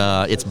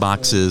it's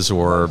boxes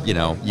or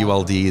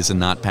ULDs and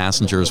not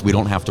passengers, we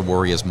don't have to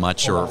worry as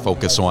much or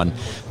focus on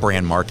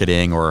brand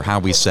marketing or how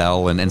we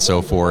sell and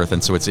so forth,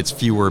 and so it's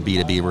fewer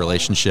B2B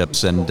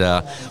relationships, and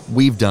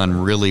we've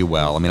done really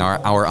well. I mean,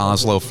 our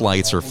Oslo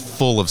flights are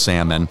full of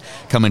salmon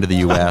coming to the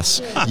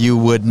U.S. You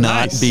would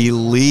not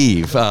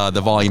believe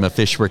the volume of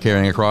fish we're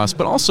carrying across,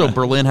 but also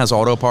Berlin has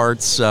auto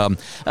parts.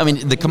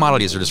 The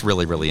commodities are just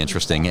really, really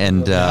interesting,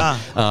 and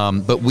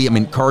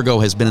but cargo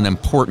has been an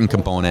important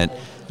component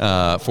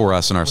for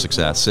us and our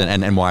success,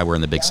 and why we're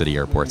in the big city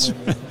airports.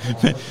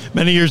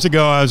 Many years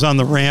ago, I was on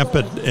the ramp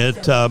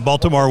at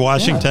Baltimore,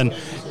 Washington,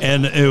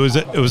 and it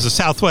was a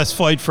Southwest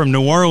flight from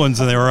New Orleans,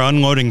 and they were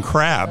unloading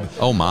crab.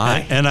 Oh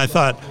my! And I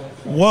thought,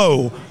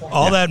 whoa.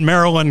 All that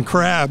Maryland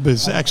crab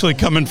is actually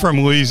coming from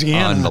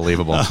Louisiana.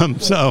 Unbelievable.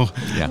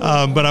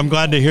 But I'm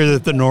glad to hear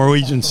that the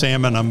Norwegian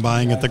salmon I'm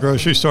buying at the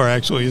grocery store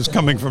actually is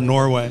coming from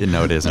Norway.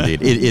 No, it is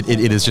indeed.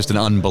 It is just an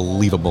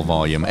unbelievable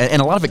volume.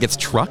 And a lot of it gets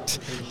trucked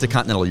to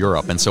continental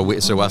Europe. And so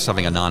us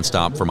having a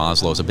nonstop from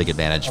Oslo is a big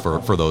advantage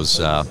for those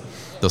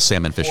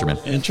salmon fishermen.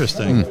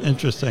 Interesting.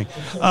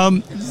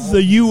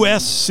 The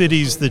U.S.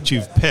 cities that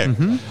you've picked,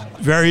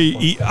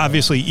 very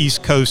obviously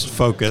East Coast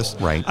focused.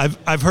 Right.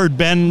 I've heard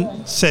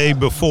Ben say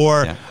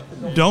before,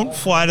 don't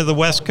fly to the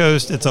West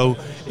Coast.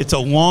 It's a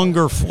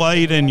longer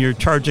flight, and you're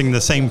charging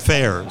the same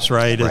fares,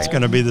 right? It's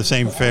going to be the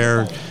same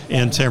fare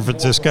in San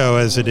Francisco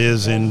as it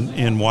is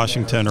in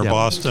Washington or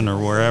Boston or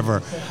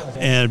wherever.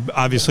 And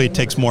obviously, it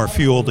takes more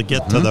fuel to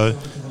get to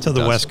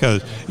the West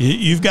Coast.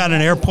 You've got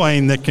an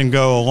airplane that can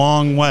go a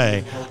long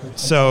way,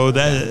 so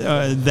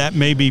that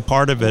may be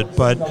part of it.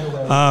 But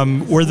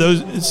were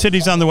those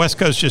cities on the West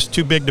Coast just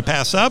too big to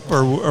pass up,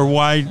 or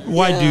why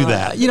do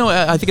that?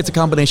 I think it's a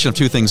combination of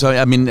two things.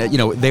 I mean,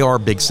 they are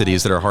big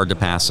cities that are hard to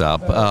pass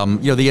up.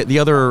 The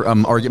other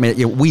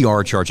argument, we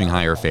are charging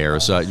higher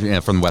fares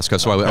from the West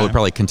Coast, so I would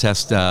probably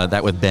contest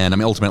that with Ben. I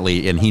mean,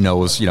 ultimately, and he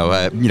knows,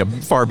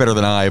 far better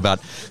than I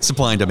about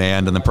supply and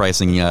demand and the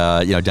pricing,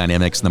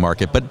 dynamics in the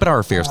market. But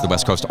our fares to the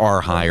West Coast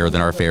are higher than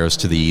our fares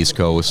to the East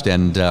Coast,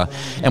 and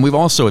we've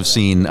also have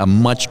seen a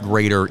much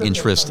greater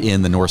interest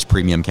in the Norse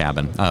premium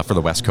cabin for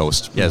the West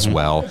Coast as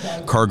well.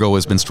 Cargo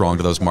has been strong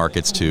to those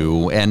markets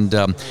too, and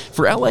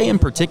for LA in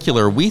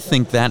particular, we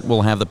think that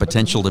will have the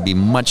potential to be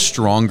much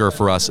stronger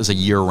for us as a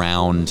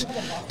year-round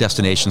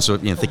destination. So,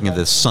 thinking of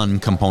the sun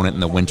component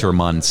in the winter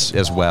months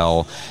as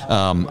well.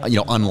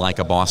 Unlike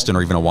a Boston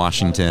or even a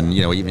Washington,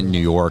 even New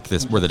York,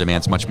 where the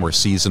demand's much more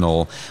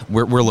seasonal.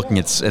 We're looking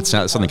at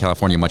Southern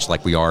California much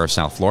like we are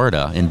South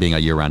Florida in being a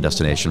year-round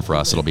destination for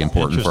us. It'll be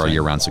important for our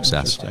year-round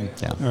success.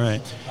 Yeah. All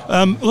right.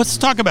 Let's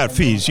talk about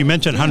fees. You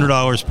mentioned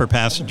 $100 per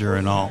passenger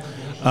and all.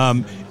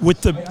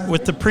 With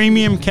the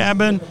premium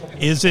cabin,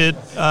 is it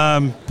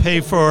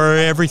pay for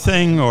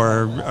everything,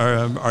 or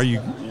are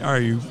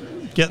you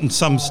getting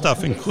some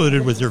stuff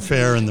included with your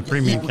fare in the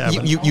premium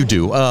cabin? You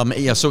do.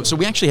 So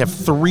we actually have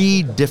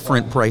 3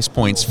 different price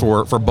points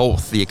for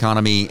both the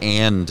economy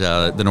and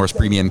the Norse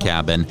premium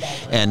cabin.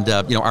 And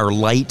our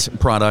light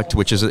product,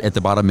 which is at the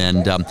bottom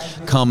end,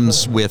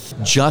 comes with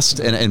just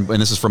and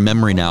this is from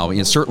memory now.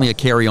 Certainly a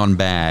carry-on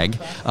bag,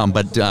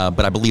 but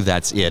I believe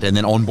that's it. And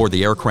then on board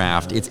the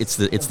aircraft, it's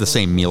the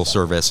same meal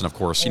service, and of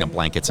course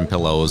blankets and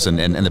pillows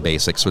and the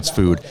basics. So it's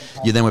food.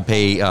 You then would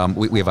pay.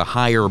 We have a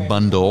higher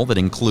bundle that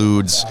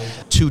includes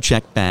 2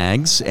 checked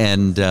bags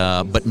and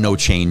but no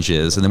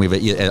changes, and then we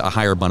have a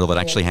higher bundle that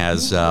actually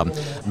has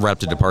right up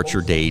to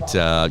departure date,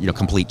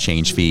 complete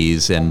change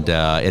fees and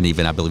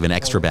even I believe an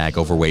extra bag,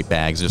 overweight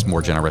bags, just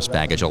more generous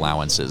baggage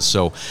allowances.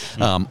 So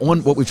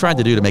what we've tried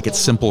to do to make it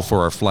simple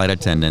for our flight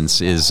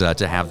attendants is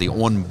to have the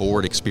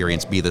onboard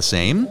experience be the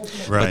same,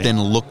 but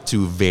then look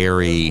to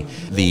vary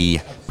the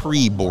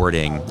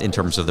pre-boarding in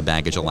terms of the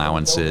baggage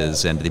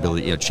allowances and the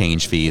ability,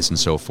 change fees and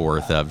so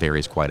forth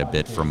varies quite a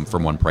bit from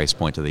one price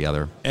point to the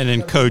other. And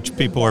in coach,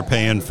 people are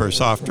paying for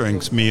soft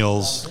drinks,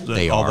 meals,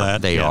 They all are.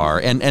 that. They are,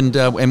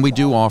 and we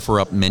do offer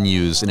up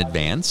menus in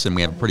advance, and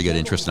we have a pretty good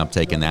interest and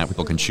uptake in that.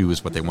 People can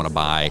choose what they want to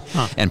buy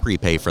and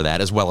prepay for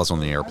that, as well as on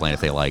the airplane if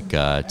they like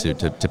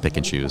to pick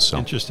and choose. So.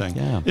 Interesting.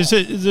 Yeah. Is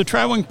the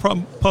traveling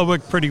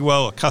public pretty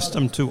well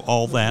accustomed to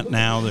all that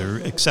now? They're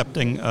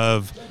accepting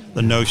of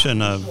the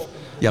notion of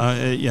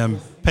I'm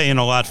paying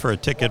a lot for a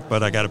ticket,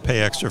 but I got to pay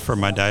extra for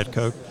my Diet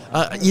Coke?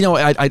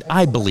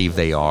 I believe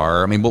they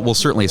are. I mean, we'll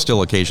certainly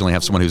still occasionally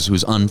have someone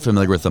who's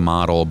unfamiliar with the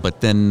model, but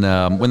then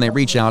when they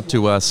reach out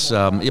to us,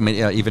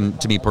 even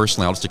to me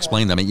personally, I'll just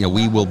explain them.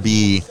 We will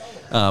be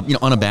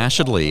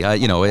unabashedly,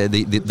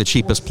 the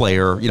cheapest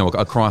player,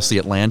 across the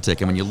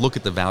Atlantic. And when you look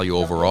at the value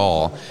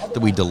overall that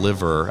we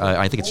deliver,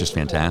 I think it's just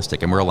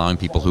fantastic. And we're allowing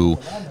people who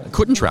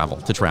couldn't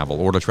travel,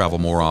 or to travel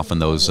more often.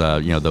 Those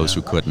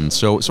who couldn't.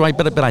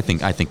 But I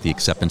think the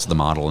acceptance of the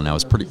model now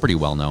is pretty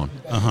well known.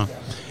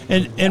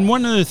 And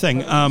one other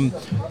thing,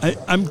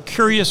 I'm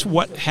curious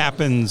what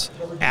happens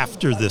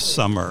after this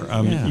summer.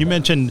 You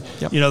mentioned,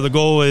 the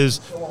goal is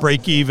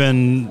break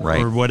even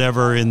or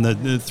whatever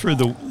through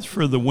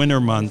the winter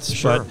months.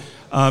 Sure.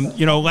 But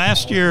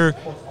last year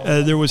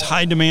there was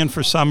high demand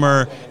for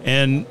summer,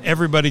 and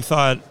everybody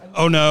thought,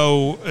 oh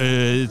no,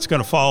 it's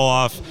going to fall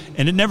off,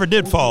 and it never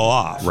did fall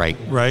off.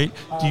 Right.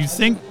 Do you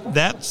think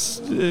that's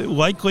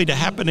likely to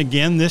happen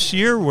again this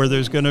year, where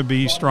there's going to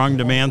be strong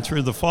demand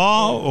through the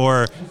fall,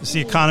 or is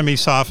the economy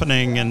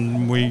softening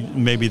and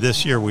maybe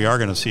this year we are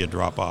going to see a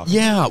drop off?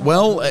 Yeah,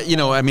 well,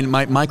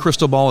 my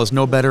crystal ball is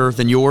no better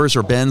than yours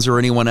or Ben's or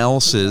anyone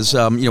else's.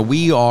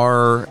 We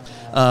are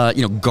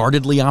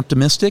guardedly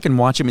optimistic and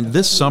watch.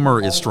 This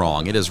summer is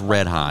strong. It is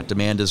red hot.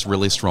 Demand is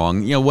really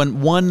strong.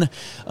 One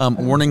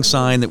warning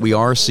sign that we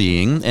are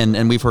seeing,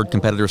 and we've heard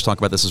competitors talk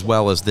about this as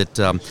well, is that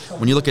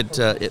when you look at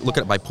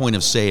it by point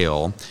of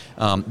sale,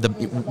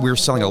 we're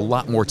selling a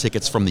lot more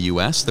tickets from the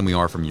U.S. than we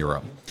are from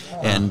Europe.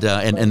 And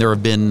there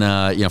have been,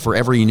 for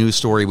every news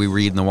story we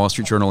read in the Wall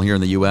Street Journal here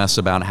in the U.S.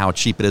 about how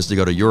cheap it is to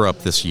go to Europe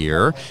this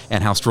year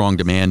and how strong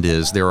demand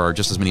is, there are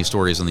just as many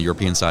stories on the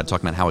European side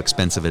talking about how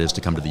expensive it is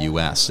to come to the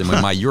U.S. And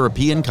when my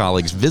European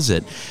colleagues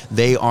visit,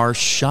 they are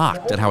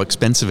shocked at how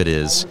expensive it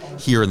is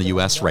here in the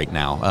U.S. right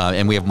now.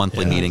 And we have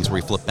monthly meetings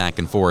where we flip back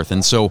and forth.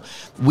 And so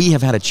we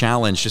have had a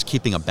challenge just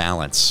keeping a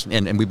balance.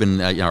 And we've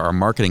been, our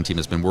marketing team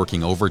has been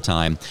working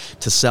overtime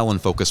to sell and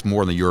focus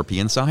more on the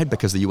European side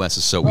because the U.S.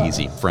 is so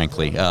easy,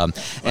 frankly.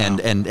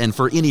 And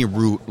for any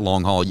route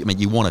long haul,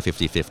 you want a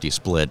 50-50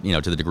 split,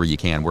 to the degree you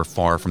can. We're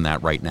far from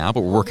that right now,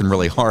 but we're working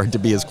really hard to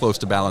be as close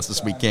to balance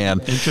as we can.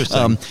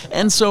 Interesting.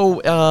 And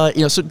so,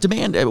 so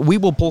demand, we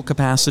will pull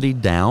capacity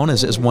down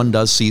as one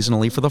does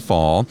seasonally for the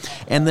fall.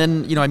 And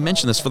then, I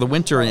mentioned this for the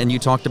winter, and you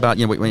talked about,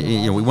 we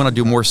want to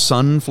do more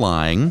sun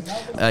flying,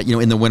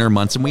 in the winter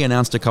months. And we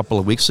announced a couple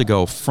of weeks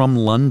ago from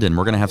London,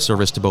 we're going to have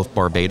service to both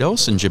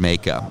Barbados and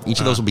Jamaica. Each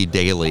of those will be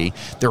daily.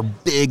 They're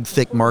big,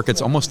 thick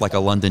markets, almost like a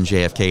London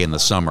JFK in the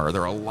summer.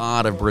 There are a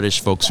lot of British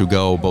folks who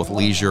go, both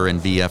leisure and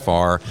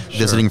VFR,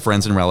 visiting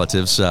friends and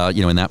relatives,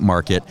 in that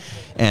market.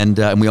 And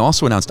we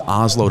also announced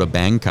Oslo to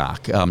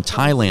Bangkok.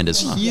 Thailand is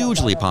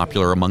hugely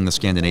popular among the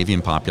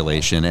Scandinavian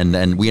population,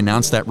 and we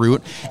announced that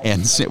route,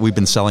 and we've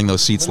been selling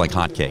those seats like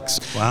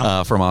hotcakes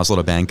from Oslo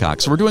to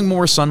Bangkok. So we're doing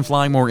more sun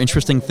flying, more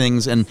interesting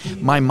things, and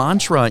my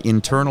mantra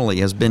internally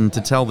has been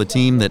to tell the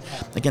team that,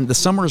 again, the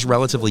summer is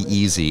relatively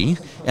easy,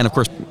 and of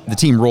course the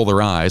team roll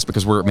their eyes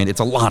because it's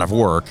a lot of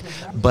work,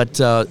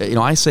 but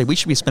I say we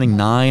should be spending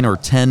 9 or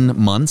 10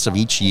 months of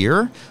each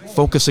year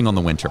focusing on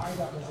the winter.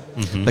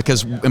 Mm-hmm.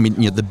 Because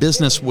the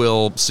business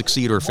will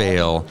succeed or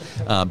fail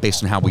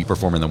based on how we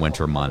perform in the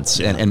winter months,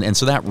 and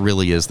so that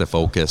really is the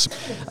focus.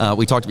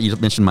 You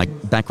mentioned my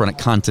background at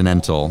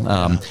Continental.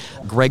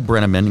 Greg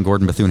Brenneman and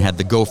Gordon Bethune had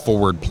the Go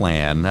Forward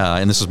plan,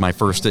 and this was my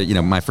first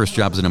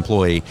job as an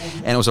employee,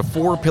 and it was a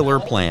 4-pillar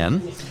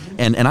plan.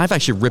 And I've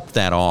actually ripped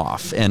that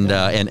off and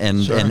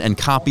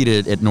copied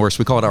it at Norse.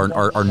 We call it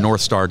our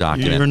North Star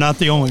document. You're not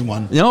the only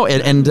one. No,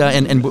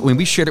 and when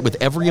we shared it with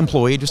every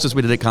employee, just as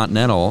we did at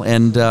Continental,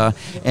 and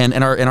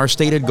our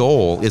stated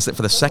goal is that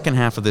for the second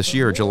half of this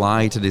year,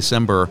 July to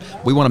December,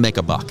 we want to make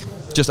a buck.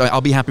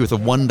 I'll be happy with a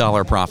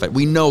 $1 profit.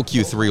 We know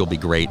Q3 will be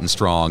great and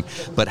strong,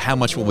 but how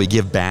much will we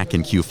give back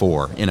in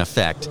Q4 in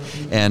effect?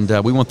 And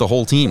we want the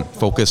whole team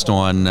focused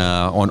on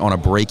a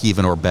break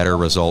even or better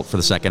result for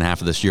the second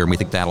half of this year, and we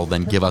think that'll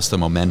then give us the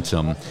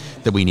momentum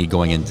that we need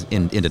going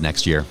into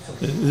next year.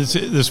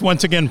 This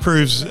once again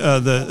proves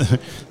the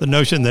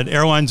notion that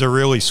airlines are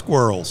really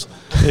squirrels.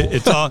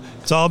 It's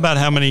all about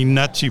how many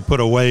nuts you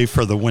put away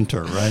for the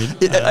winter, right?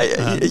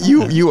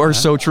 You are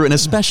so true, and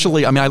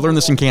especially, I learned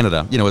this in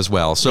Canada, as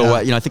well.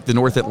 So I think the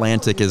North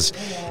Atlantic is,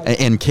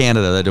 and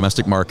Canada, the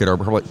domestic market, are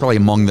probably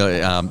among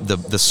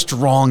the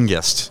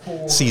strongest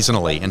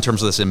seasonally in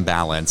terms of this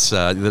imbalance.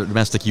 The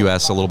domestic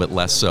U.S. a little bit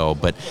less so,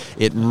 but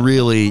it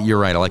really, you're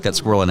right. I like that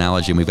squirrel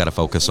analogy, and we've got to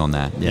focus on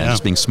that.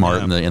 Just being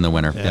smart in the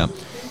winter. Yeah.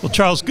 Well,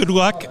 Charles, good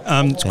luck.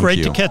 It's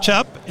great to catch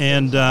up,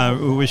 and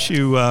we wish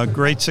you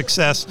great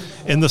success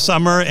in the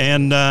summer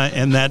and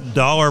that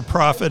dollar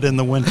profit in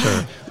the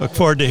winter. Look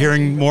forward to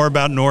hearing more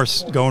about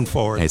Norse going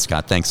forward. Hey,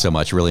 Scott, thanks so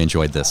much. Really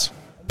enjoyed this.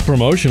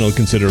 Promotional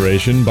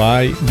consideration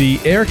by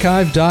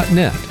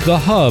thearchive.net, the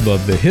hub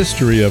of the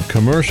history of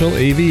commercial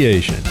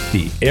aviation.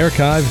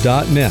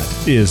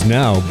 Thearchive.net is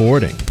now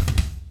boarding.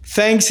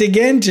 Thanks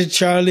again to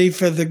Charlie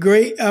for the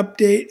great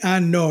update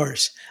on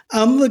Norse.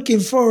 I'm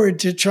looking forward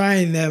to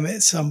trying them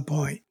at some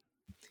point.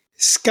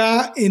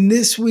 Scott, in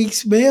this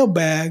week's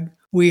mailbag,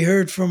 we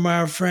heard from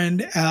our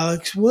friend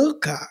Alex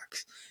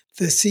Wilcox,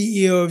 the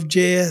CEO of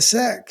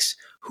JSX,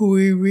 who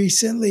we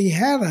recently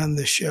had on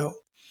the show.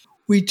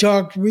 We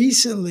talked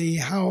recently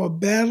how a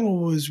battle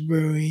was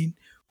brewing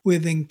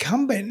with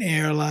incumbent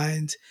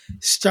airlines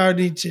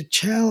starting to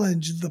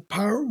challenge the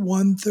Part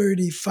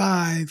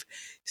 135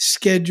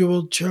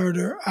 scheduled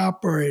charter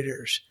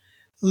operators.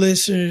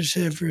 Listeners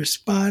have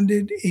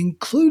responded,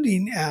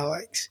 including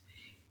Alex.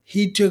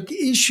 He took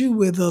issue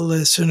with a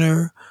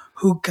listener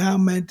who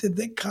commented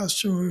that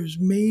customers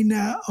may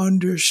not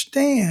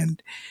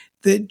understand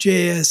that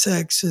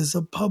JSX is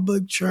a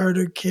public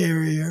charter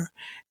carrier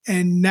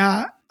and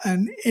not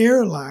an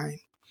airline.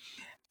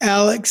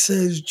 Alex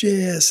says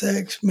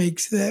JSX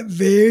makes that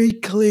very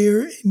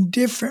clear in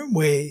different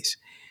ways.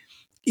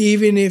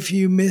 Even if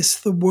you miss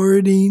the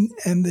wording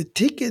and the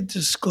ticket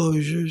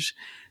disclosures,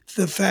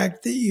 the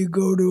fact that you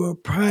go to a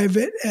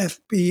private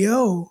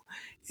FBO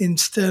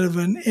instead of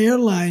an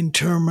airline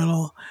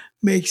terminal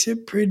makes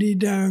it pretty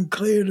darn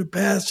clear to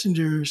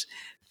passengers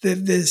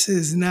that this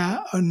is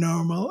not a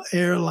normal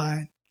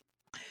airline.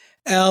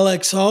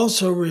 Alex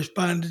also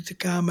responded to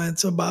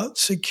comments about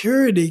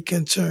security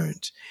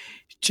concerns.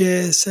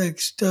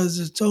 JSX does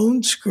its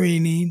own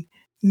screening,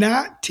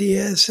 not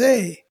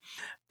TSA,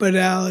 but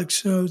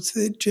Alex notes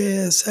that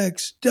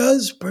JSX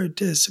does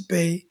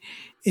participate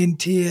in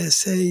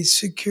TSA's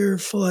Secure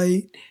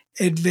Flight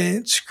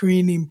Advanced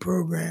Screening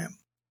Program.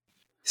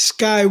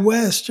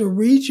 SkyWest, a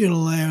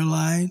regional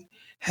airline,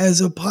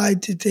 has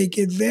applied to take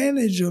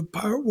advantage of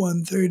Part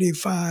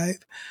 135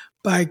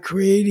 by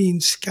creating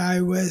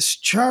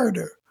SkyWest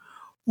Charter.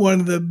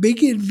 One of the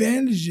big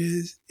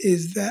advantages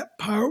is that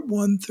Part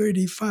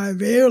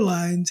 135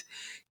 airlines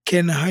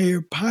can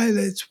hire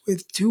pilots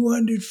with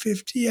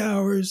 250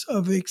 hours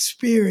of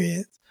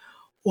experience,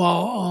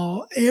 while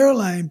all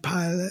airline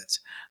pilots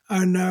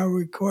are now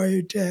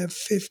required to have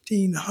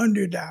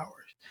 1,500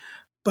 hours.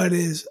 But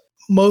as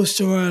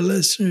most of our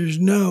listeners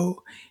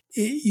know,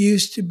 it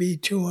used to be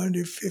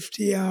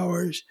 250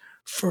 hours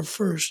for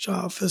first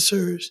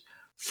officers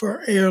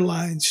for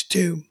airlines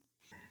too.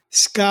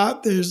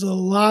 Scott, there's a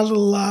lot of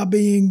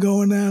lobbying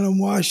going on in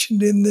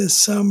Washington this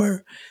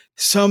summer.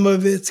 Some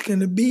of it's going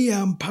to be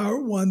on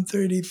Part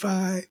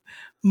 135.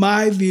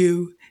 My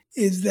view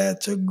is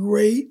that's a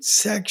great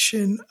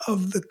section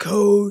of the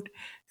code,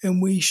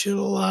 and we should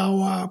allow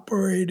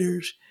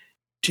operators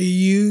to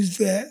use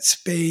that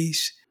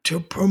space to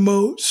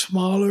promote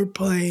smaller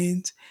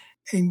planes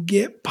and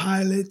get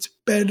pilots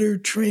better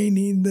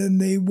training than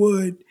they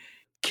would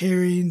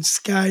carrying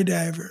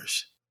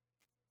skydivers.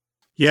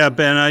 Yeah,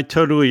 Ben, I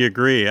totally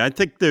agree. I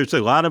think there's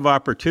a lot of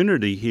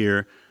opportunity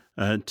here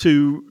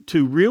to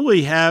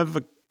really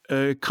have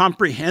a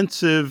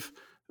comprehensive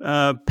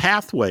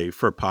pathway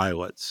for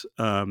pilots.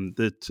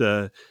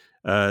 That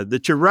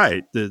you're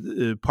right.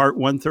 The Part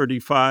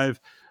 135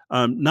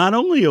 not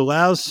only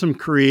allows some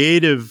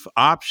creative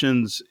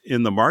options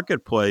in the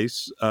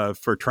marketplace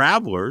for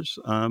travelers,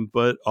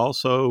 but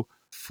also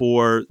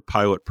for the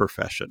pilot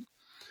profession.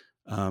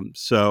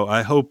 So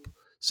I hope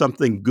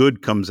something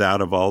good comes out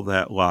of all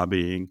that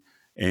lobbying,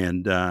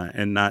 and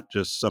not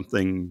just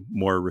something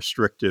more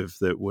restrictive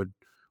that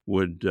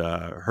would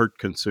hurt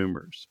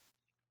consumers.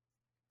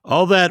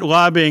 All that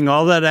lobbying,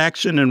 all that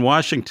action in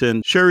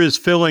Washington sure is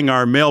filling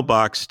our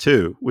mailbox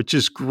too, which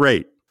is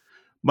great.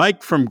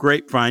 Mike from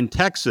Grapevine,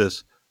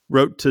 Texas,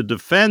 wrote to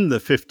defend the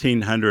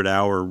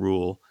 1,500-hour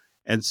rule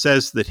and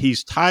says that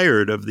he's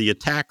tired of the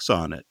attacks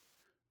on it.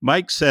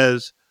 Mike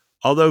says,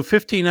 although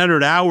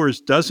 1,500 hours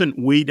doesn't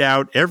weed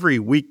out every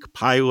weak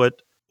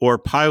pilot or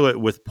pilot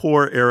with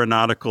poor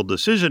aeronautical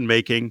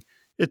decision-making,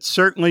 it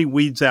certainly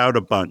weeds out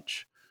a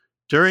bunch.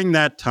 During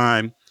that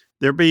time,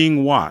 they're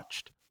being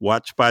watched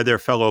by their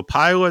fellow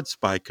pilots,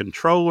 by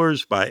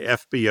controllers, by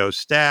FBO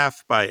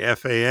staff, by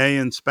FAA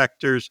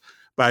inspectors,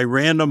 by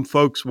random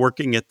folks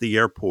working at the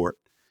airport.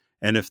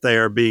 And if they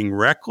are being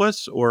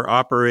reckless or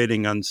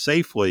operating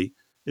unsafely,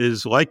 it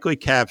is likely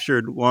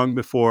captured long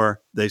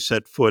before they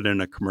set foot in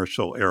a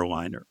commercial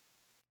airliner.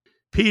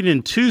 Pete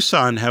in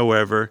Tucson,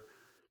 however,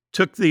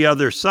 took the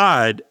other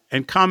side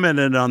and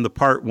commented on the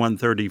Part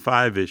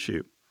 135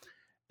 issue.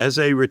 As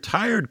a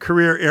retired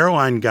career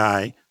airline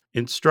guy,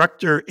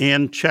 instructor,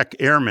 and check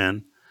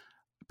airman,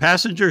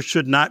 passengers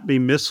should not be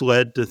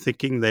misled to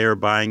thinking they are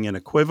buying an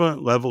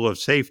equivalent level of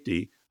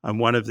safety on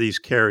one of these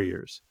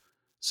carriers.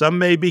 Some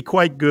may be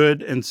quite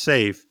good and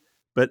safe,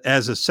 but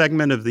as a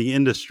segment of the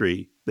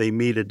industry, they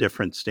meet a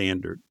different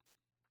standard.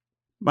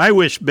 My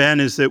wish, Ben,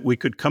 is that we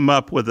could come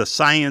up with a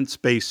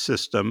science-based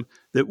system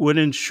that would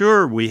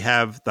ensure we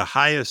have the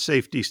highest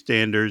safety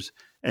standards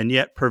and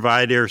yet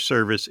provide air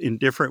service in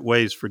different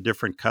ways for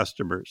different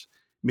customers,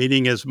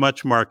 meeting as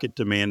much market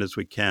demand as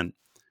we can.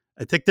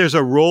 I think there's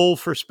a role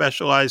for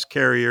specialized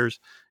carriers,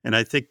 and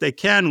I think they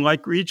can,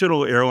 like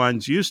regional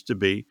airlines used to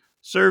be,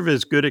 serve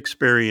as good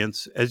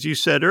experience, as you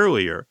said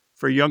earlier,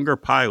 for younger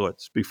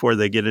pilots before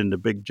they get into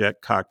big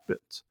jet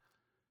cockpits.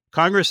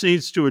 Congress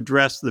needs to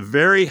address the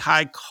very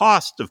high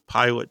cost of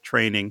pilot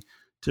training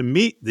to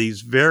meet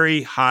these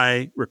very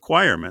high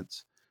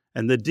requirements.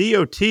 And the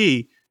DOT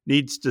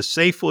needs to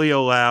safely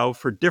allow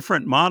for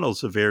different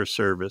models of air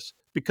service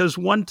because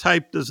one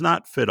type does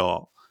not fit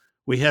all.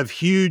 We have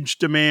huge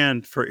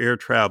demand for air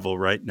travel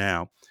right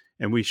now,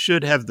 and we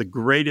should have the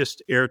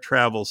greatest air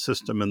travel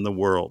system in the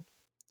world.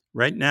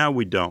 Right now,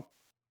 we don't.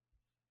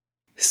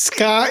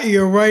 Scott,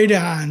 you're right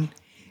on.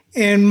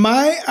 And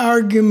my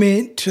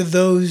argument to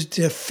those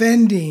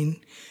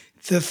defending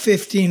the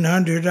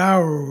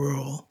 1,500-hour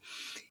rule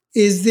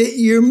is that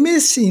you're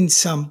missing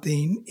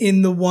something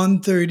in the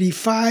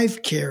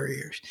 135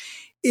 carriers.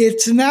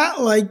 It's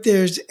not like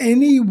there's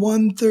any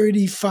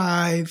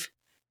 135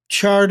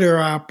 charter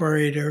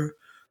operator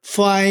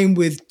flying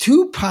with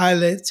two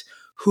pilots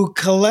who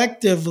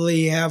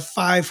collectively have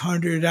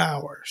 500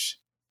 hours,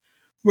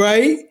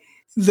 right?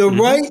 The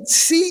right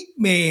seat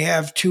may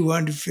have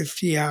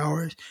 250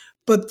 hours,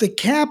 but the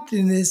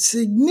captain is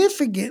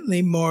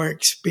significantly more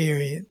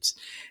experienced.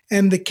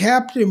 And the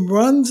captain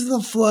runs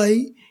the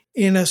flight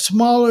in a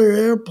smaller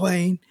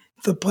airplane.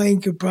 The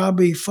plane could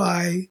probably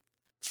fly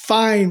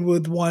fine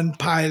with one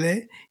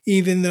pilot,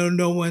 even though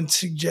no one's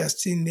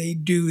suggesting they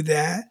do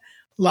that.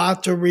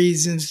 Lots of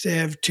reasons to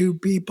have two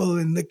people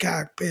in the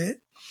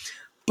cockpit.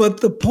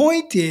 But the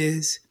point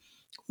is,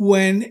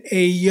 when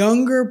a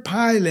younger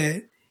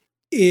pilot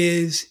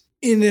is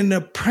in an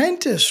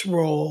apprentice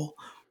role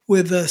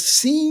with a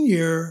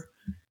senior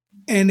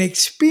and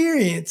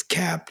experienced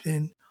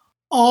captain,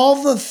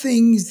 all the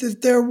things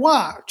that they're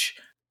watched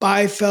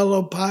by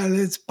fellow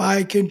pilots,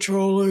 by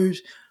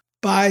controllers,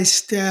 by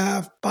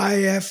staff,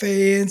 by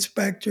FAA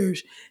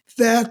inspectors,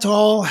 that's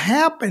all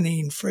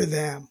happening for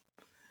them.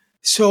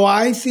 So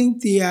I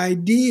think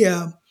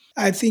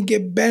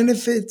it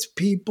benefits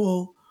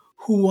people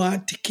who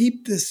want to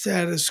keep the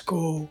status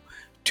quo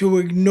to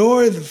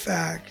ignore the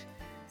fact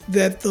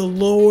that the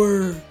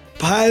lower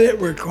pilot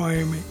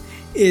requirement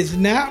is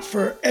not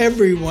for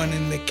everyone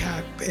in the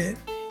cockpit.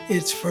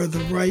 It's for the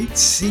right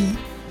seat.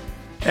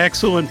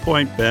 Excellent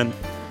point, Ben.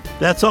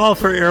 That's all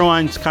for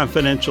Airlines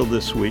Confidential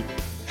this week.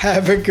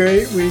 Have a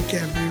great week,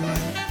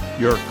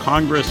 everyone. Your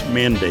Congress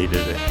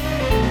mandated it.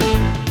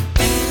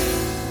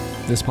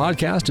 This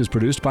podcast is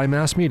produced by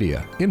Mass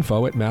Media.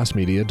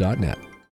 Info@massmedia.net.